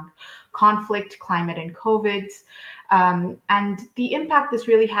challenges around conflict, climate, and COVID, and the impact this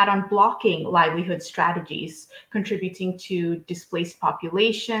really had on blocking livelihood strategies, contributing to displaced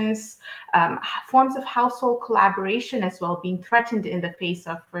populations, forms of household collaboration as well being threatened in the face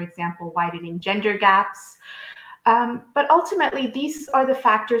of, for example, widening gender gaps. But ultimately, these are the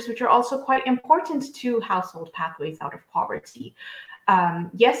factors which are also quite important to household pathways out of poverty.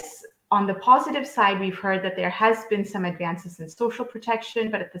 Yes, on the positive side, we've heard that there has been some advances in social protection,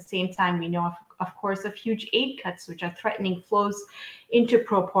 but at the same time, we know, of course, of huge aid cuts, which are threatening flows into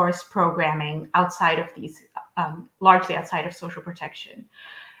pro-poor's programming outside of these, largely outside of social protection.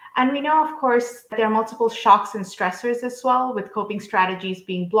 And we know, of course, that there are multiple shocks and stressors as well, with coping strategies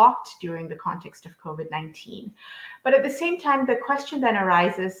being blocked during the context of COVID-19. But at the same time, the question then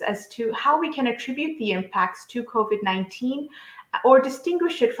arises as to how we can attribute the impacts to COVID-19 or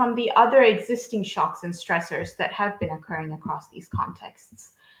distinguish it from the other existing shocks and stressors that have been occurring across these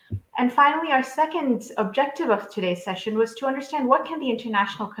contexts. And finally, our second objective of today's session was to understand what can the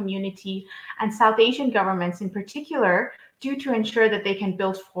international community and South Asian governments in particular do to ensure that they can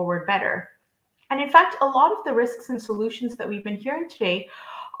build forward better. And in fact, a lot of the risks and solutions that we've been hearing today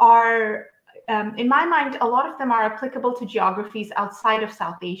are, in my mind, a lot of them are applicable to geographies outside of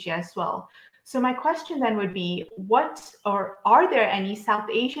South Asia as well. So my question then would be, are there any South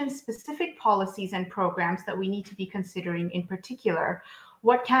Asian specific policies and programs that we need to be considering in particular?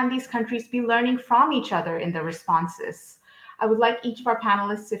 What can these countries be learning from each other in the responses? I would like each of our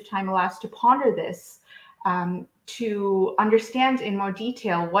panelists, if time allows, to ponder this, to understand in more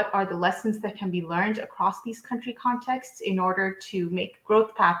detail what are the lessons that can be learned across these country contexts in order to make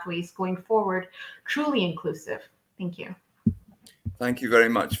growth pathways going forward truly inclusive. Thank you. Thank you very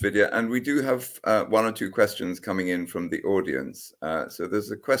much, Vidya. And we do have one or two questions coming in from the audience. So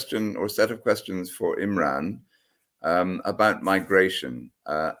there's a question or set of questions for Imran about migration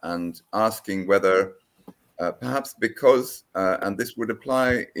and asking whether perhaps because, and this would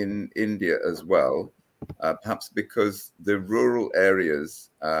apply in India as well, perhaps because the rural areas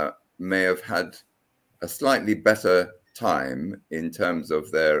may have had a slightly better time in terms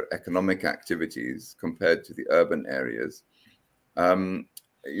of their economic activities compared to the urban areas.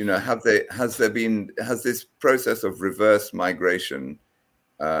 You know, has this process of reverse migration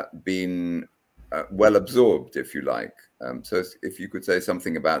been well absorbed, if you like? So if you could say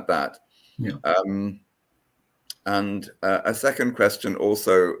something about that. Yeah. And a second question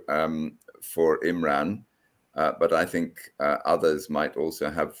also for Imran, but I think others might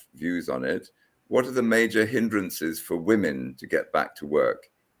also have views on it. What are the major hindrances for women to get back to work,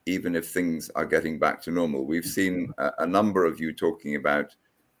 even if things are getting back to normal? We've seen a number of you talking about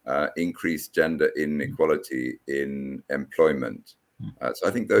increased gender inequality in employment. So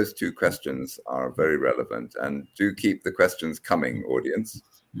I think those two questions are very relevant, and do keep the questions coming, audience.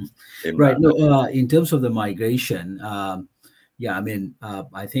 Right. No, in terms of the migration, yeah, I mean,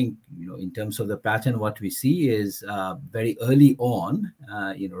 I think, you know, in terms of the pattern, what we see is very early on,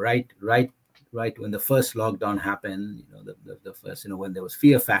 you know, right when the first lockdown happened, you know, the first, you know, when there was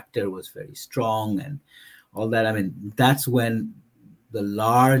fear factor was very strong and all that. I mean, that's when the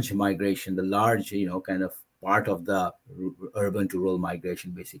large migration, the large, you know, kind of part of the urban to rural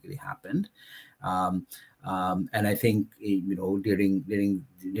migration basically happened. And I think, you know, during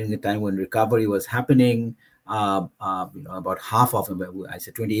the time when recovery was happening, you know, about half of them, I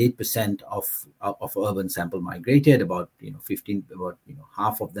said 28% of urban sample migrated, about, you know,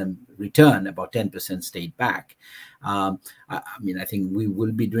 half of them returned, about 10% stayed back. I mean, I think we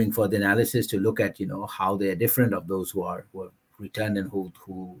will be doing further analysis to look at, you know, how they are different of those who are returned and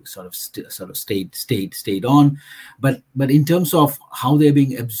who sort of stayed on, but in terms of how they're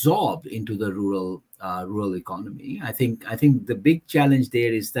being absorbed into the rural economy, I think the big challenge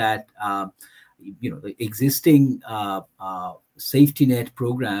there is that you know, the existing safety net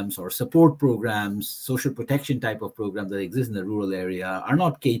programs or support programs, social protection type of programs that exist in the rural area are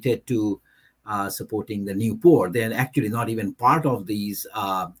not catered to supporting the new poor. They're actually not even part of these,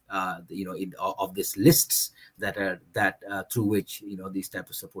 you know, of these lists that through which, you know, these type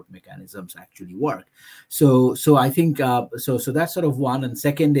of support mechanisms actually work. So I think so that's sort of one. And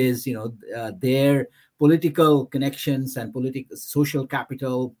second is, you know, their political connections and social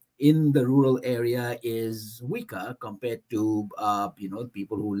capital in the rural area is weaker compared to you know,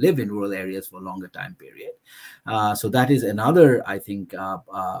 people who live in rural areas for a longer time period. So that is another, I think,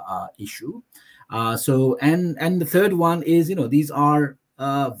 issue. So and the third one is, you know, these are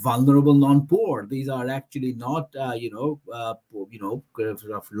vulnerable non-poor. These are actually not you know,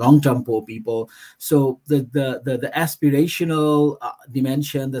 sort of long-term poor people. So the aspirational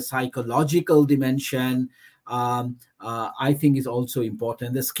dimension, the psychological dimension, I think is also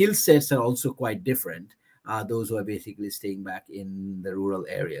important. The skill sets are also quite different. Those who are basically staying back in the rural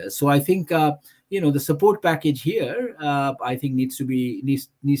areas. So I think you know, the support package here, I think needs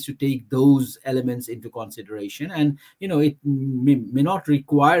to take those elements into consideration. And you know, it may not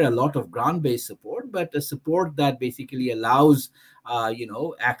require a lot of grant-based support, but a support that basically allows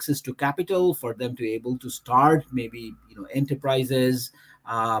access to capital for them to be able to start maybe enterprises.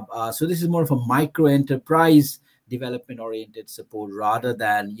 So this is more of a micro enterprise development oriented support rather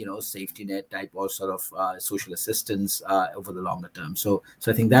than safety net type or sort of social assistance over the longer term. So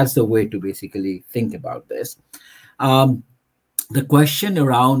I think that's the way to basically think about this. The question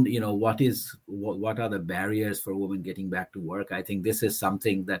around what are the barriers for women getting back to work, I think this is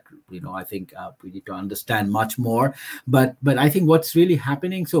something that I think we need to understand much more. But I think what's really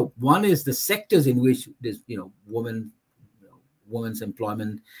happening, so one is the sectors in which this women's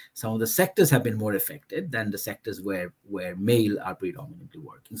employment, some of the sectors have been more affected than the sectors where male are predominantly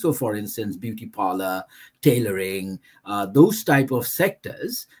working. So for instance, beauty parlor, tailoring, those type of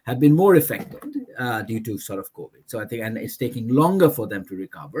sectors have been more affected due to sort of COVID. So I think, and it's taking longer for them to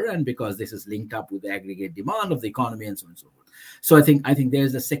recover, and because this is linked up with the aggregate demand of the economy and so on and so forth. So I think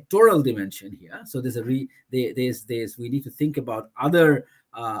there's a sectoral dimension here. So there's we need to think about other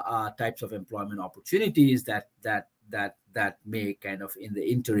types of employment opportunities that may kind of in the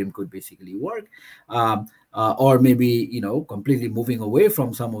interim could basically work, or maybe completely moving away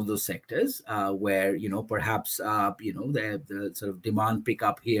from some of those sectors where perhaps the sort of demand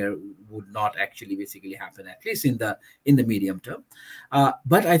pickup here would not actually basically happen, at least in the medium term.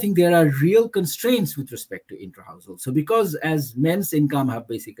 But I think there are real constraints with respect to intra-household. So because as men's income have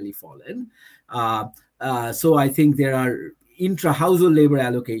basically fallen, so I think there are intra-household labor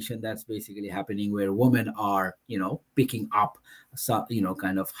allocation that's basically happening where women are, picking up some,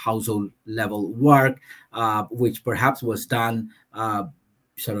 kind of household level work, which perhaps was done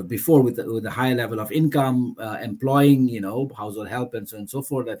sort of before with a higher level of income, employing, household help and so on and so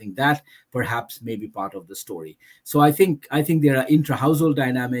forth. I think that perhaps may be part of the story. So I think there are intra-household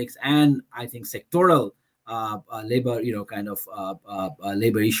dynamics, and I think sectoral labor,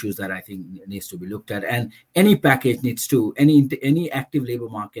 labor issues that I think needs to be looked at, and any package needs to, any active labor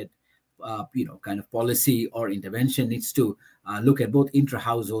market, kind of policy or intervention needs to look at both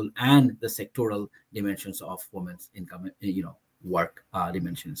intra-household and the sectoral dimensions of women's income, work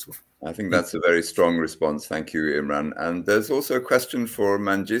dimensions. I think that's a very strong response. Thank you, Imran. And there's also a question for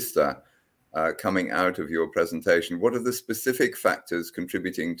Mangista. Coming out of your presentation, what are the specific factors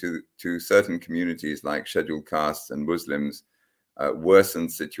contributing to certain communities like scheduled castes and Muslims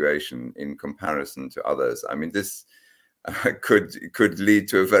worsened situation in comparison to others? I mean, this could lead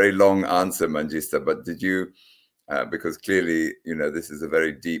to a very long answer, Mangista, but did you, because clearly, this is a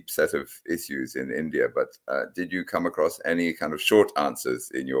very deep set of issues in India, but did you come across any kind of short answers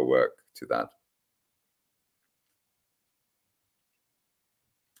in your work to that?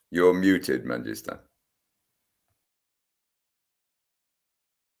 You're muted, Mangista.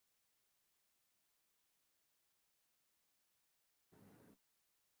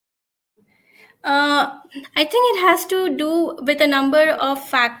 I think it has to do with a number of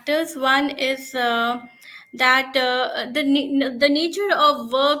factors. One is that the nature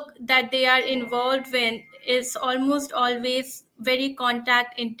of work that they are involved in is almost always very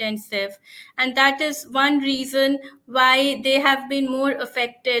contact intensive, and that is one reason why they have been more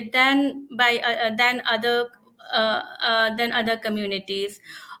affected than other communities.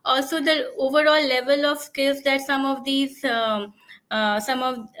 Also, the overall level of skills that some of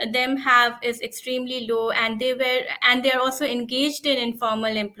them have is extremely low, and they're also engaged in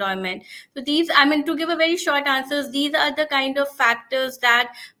informal employment. So these, to give a very short answers, these are the kind of factors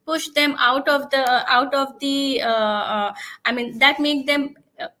that push them out of the that make them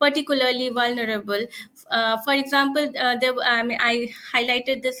particularly vulnerable. For example, I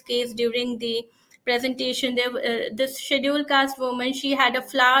highlighted this case during the presentation. This scheduled caste woman, she had a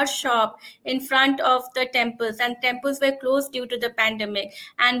flower shop in front of the temples, and temples were closed due to the pandemic.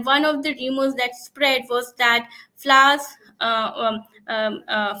 And one of the rumors that spread was that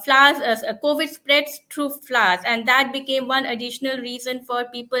COVID spreads through flowers, and that became one additional reason for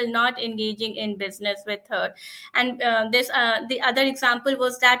people not engaging in business with her. And the other example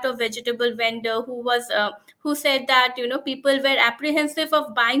was that of vegetable vendor who said that people were apprehensive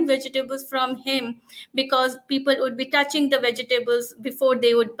of buying vegetables from him because people would be touching the vegetables before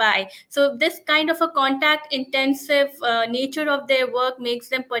they would buy. So this kind of a contact intensive nature of their work makes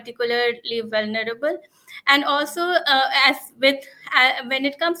them particularly vulnerable. And also, when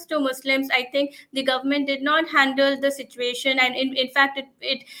it comes to Muslims, I think the government did not handle the situation, and in fact,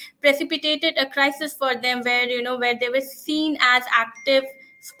 it precipitated a crisis for them where they were seen as active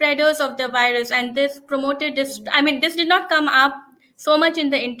spreaders of the virus, and this promoted this. This did not come up so much in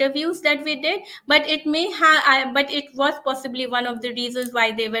the interviews that we did, but it was possibly one of the reasons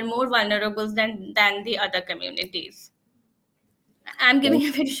why they were more vulnerable than the other communities. I'm giving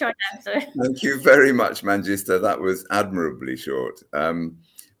a very short answer. Thank you very much, Manjista. That was admirably short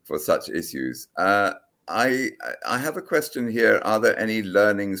for such issues. I have a question here. Are there any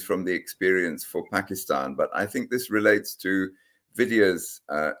learnings from the experience for Pakistan? But I think this relates to Vidya's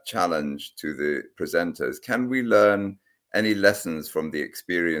challenge to the presenters. Can we learn any lessons from the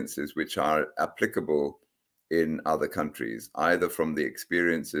experiences which are applicable in other countries, either from the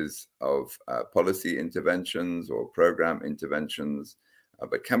experiences of policy interventions or program interventions?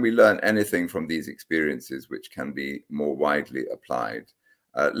 But can we learn anything from these experiences which can be more widely applied?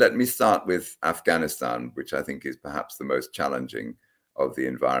 Let me start with Afghanistan, which I think is perhaps the most challenging of the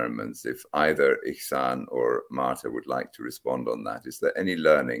environments. If either Ihsan or Marta would like to respond on that, is there any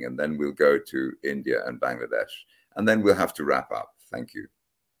learning? And then we'll go to India and Bangladesh, and then we'll have to wrap up. Thank you.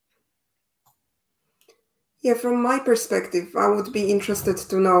 Yeah, from my perspective, I would be interested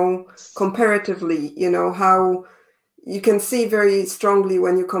to know comparatively, how you can see very strongly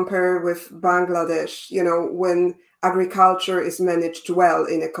when you compare with Bangladesh, when agriculture is managed well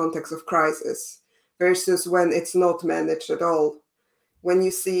in a context of crisis versus when it's not managed at all. When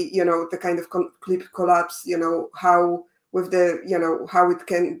you see, the kind of complete collapse, how with the, how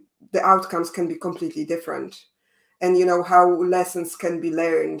the outcomes can be completely different. And, how lessons can be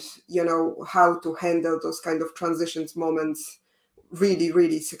learned, how to handle those kind of transitions moments really,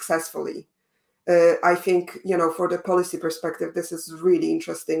 really successfully. I think, for the policy perspective, this is a really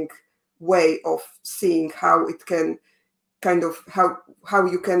interesting way of seeing how it can kind of, how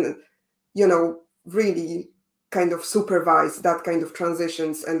you can, really kind of supervise that kind of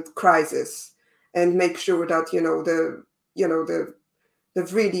transitions and crisis and make sure that, the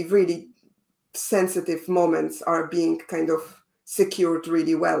really, really sensitive moments are being kind of secured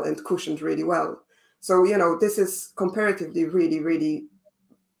really well and cushioned really well. So, this is comparatively really, really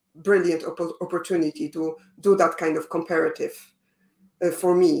brilliant opportunity to do that kind of comparative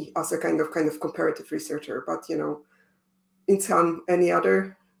for me as a kind of comparative researcher. But, in some, any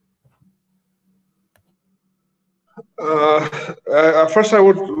other? First, I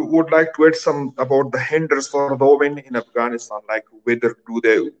would like to add some about the hinders for the women in Afghanistan, like whether do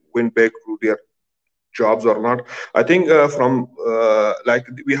they went back to their jobs or not. I think like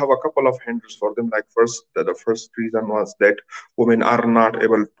we have a couple of hinders for them. Like the first reason was that women are not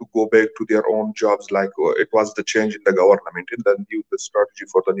able to go back to their own jobs. Like it was the change in the government. In the strategy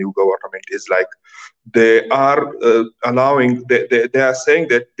for the new government is like they are allowing. They are saying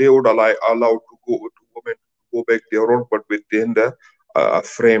that they would allow to women to go back their own, but within the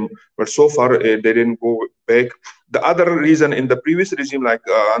frame. But so far they didn't go back. The other reason in the previous regime, like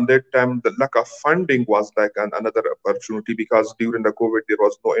on that time, the lack of funding was like another opportunity, because during the COVID there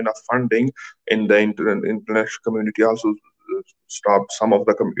was no enough funding, in the international community also stopped. Some of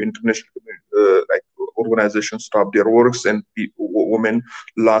the international like organizations stopped their works, and women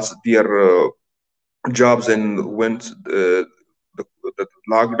lost their jobs. And when the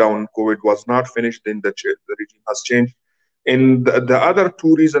lockdown COVID was not finished, then the regime has changed. And the other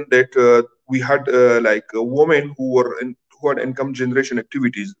two reasons that we had like women who had income generation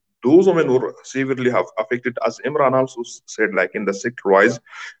activities, those women were severely affected, as Imran also said, like in the sector-wise.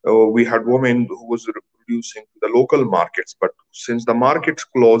 We had women who was producing the local markets, but since the markets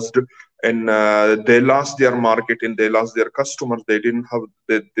closed and they lost their market and they lost their customers, they didn't have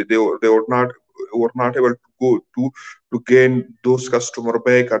they were not able to go to gain those customer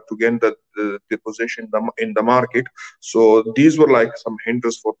back or to gain the position in the market. So these were like some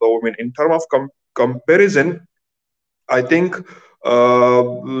hinders for the women. In terms of comparison, I think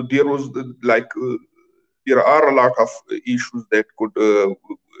there was like there are a lot of issues that could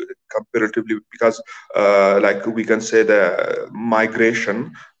comparatively, because like we can say the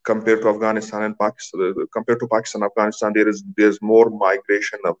migration compared to Afghanistan and Pakistan, compared to Pakistan and Afghanistan, there's more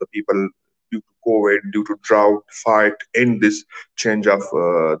migration of the people due to COVID, due to drought, fight, and this change of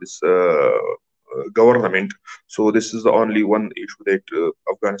this government. So this is the only one issue that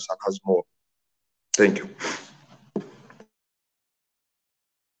Afghanistan has more. Thank you.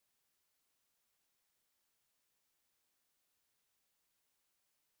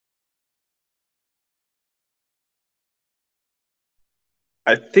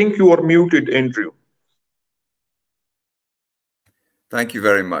 I think you are muted, Andrew. Thank you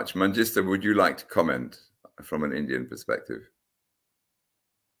very much. Manjista, would you like to comment from an Indian perspective?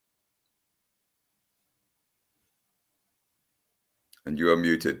 And you are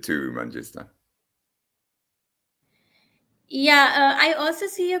muted too, Manjista. Yeah, I also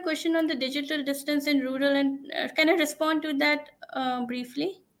see a question on the digital distance in rural, and can I respond to that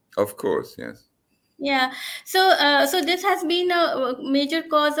briefly? Of course, yes. Yeah, so this has been a major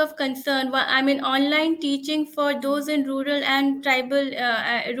cause of concern. I mean, online teaching for those in rural and tribal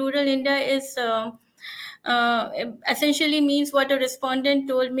rural India is essentially means, what a respondent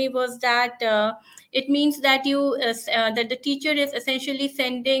told me was that it means that that the teacher is essentially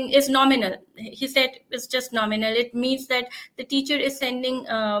is nominal. He said it's just nominal. It means that the teacher is sending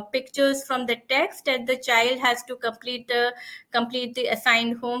pictures from the text, and the child has to complete the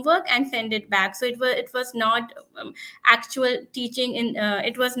assigned homework and send it back. So it was not actual teaching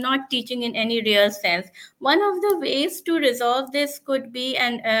it was not teaching in any real sense. One of the ways to resolve this could be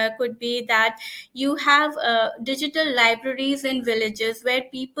that you have digital libraries in villages where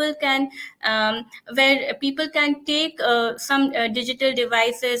people can take some digital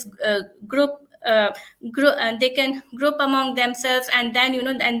devices, they can group among themselves, and then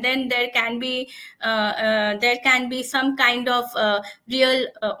there can be some kind of real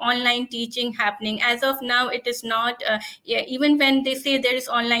online teaching happening. As of now, it is not. Even when they say there is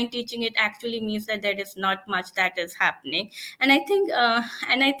online teaching, it actually means that there is not much that is happening. And I think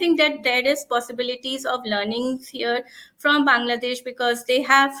that there is possibilities of learnings here from Bangladesh, because they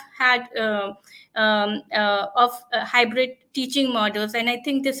have had hybrid teaching models, and I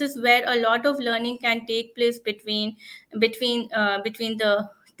think this is where a lot of learning can take place between the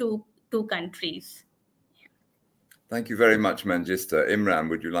two countries. Thank you very much, Mangista. Imran,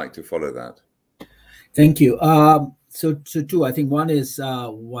 would you like to follow that? Thank you. So two. I think one is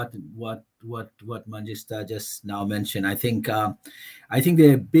what Mangista just now mentioned. I think there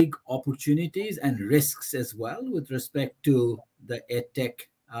are big opportunities and risks as well with respect to the EdTech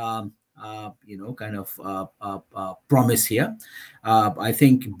promise here. I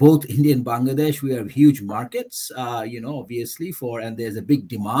think both India and Bangladesh, we have huge markets, obviously and there's a big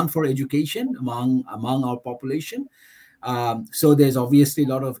demand for education among our population. So there's obviously a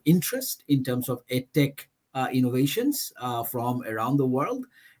lot of interest in terms of EdTech innovations from around the world,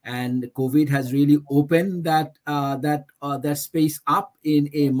 and COVID has really opened that space up in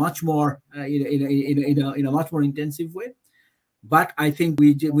a much more in a much more intensive way. But I think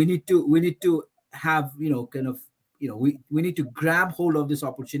we need to have we need to grab hold of this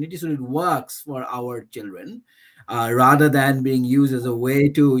opportunity so it works for our children, rather than being used as a way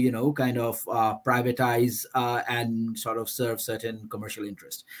to privatize and sort of serve certain commercial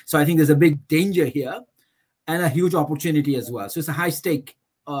interests. So I think there's a big danger here and a huge opportunity as well. So it's a high stake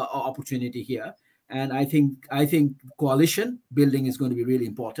opportunity here, and I think coalition building is going to be really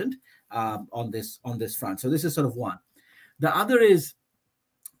important on this front. So this is sort of one. The other is,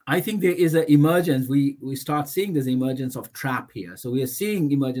 I think there is an emergence. We start seeing this emergence of trap here. So we are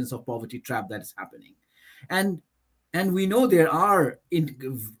seeing emergence of poverty trap that is happening, and we know there are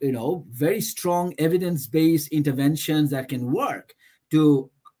very strong evidence-based interventions that can work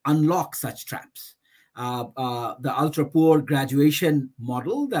to unlock such traps. The ultra poor graduation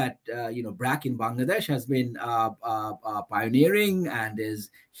model that BRAC in Bangladesh has been pioneering, and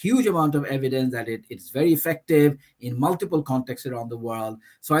there's huge amount of evidence that it's very effective in multiple contexts around the world.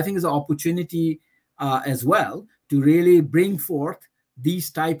 So I think there's an opportunity as well to really bring forth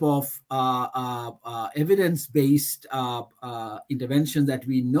these type of evidence-based interventions that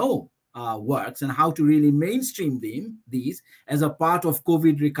we know works, and how to really mainstream these as a part of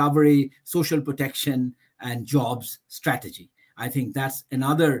COVID recovery, social protection, and jobs strategy. I think that's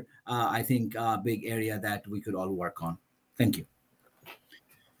another, big area that we could all work on. Thank you.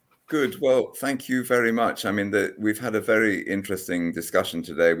 Good. Well, thank you very much. I mean, we've had a very interesting discussion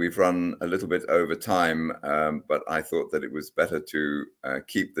today. We've run a little bit over time, but I thought that it was better to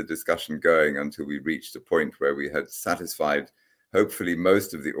keep the discussion going until we reached a point where we had satisfied hopefully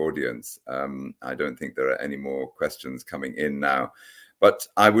most of the audience. I don't think there are any more questions coming in now, but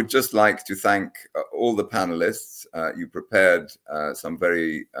I would just like to thank all the panelists. You prepared some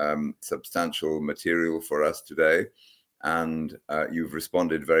very substantial material for us today, and you've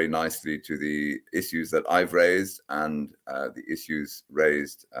responded very nicely to the issues that I've raised and the issues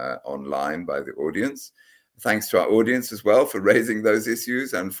raised online by the audience. Thanks to our audience as well for raising those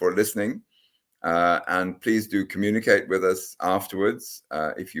issues and for listening. And please do communicate with us afterwards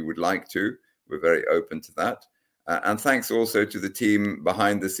if you would like to. We're very open to that. And thanks also to the team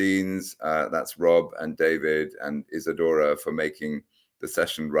behind the scenes. That's Rob and David and Isadora for making the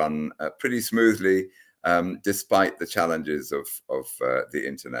session run pretty smoothly, despite the challenges of the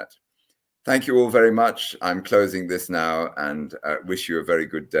internet. Thank you all very much. I'm closing this now, and wish you a very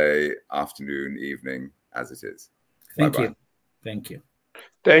good day, afternoon, evening, as it is. Thank Bye-bye. you. Thank you.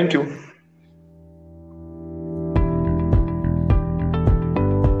 Thank you.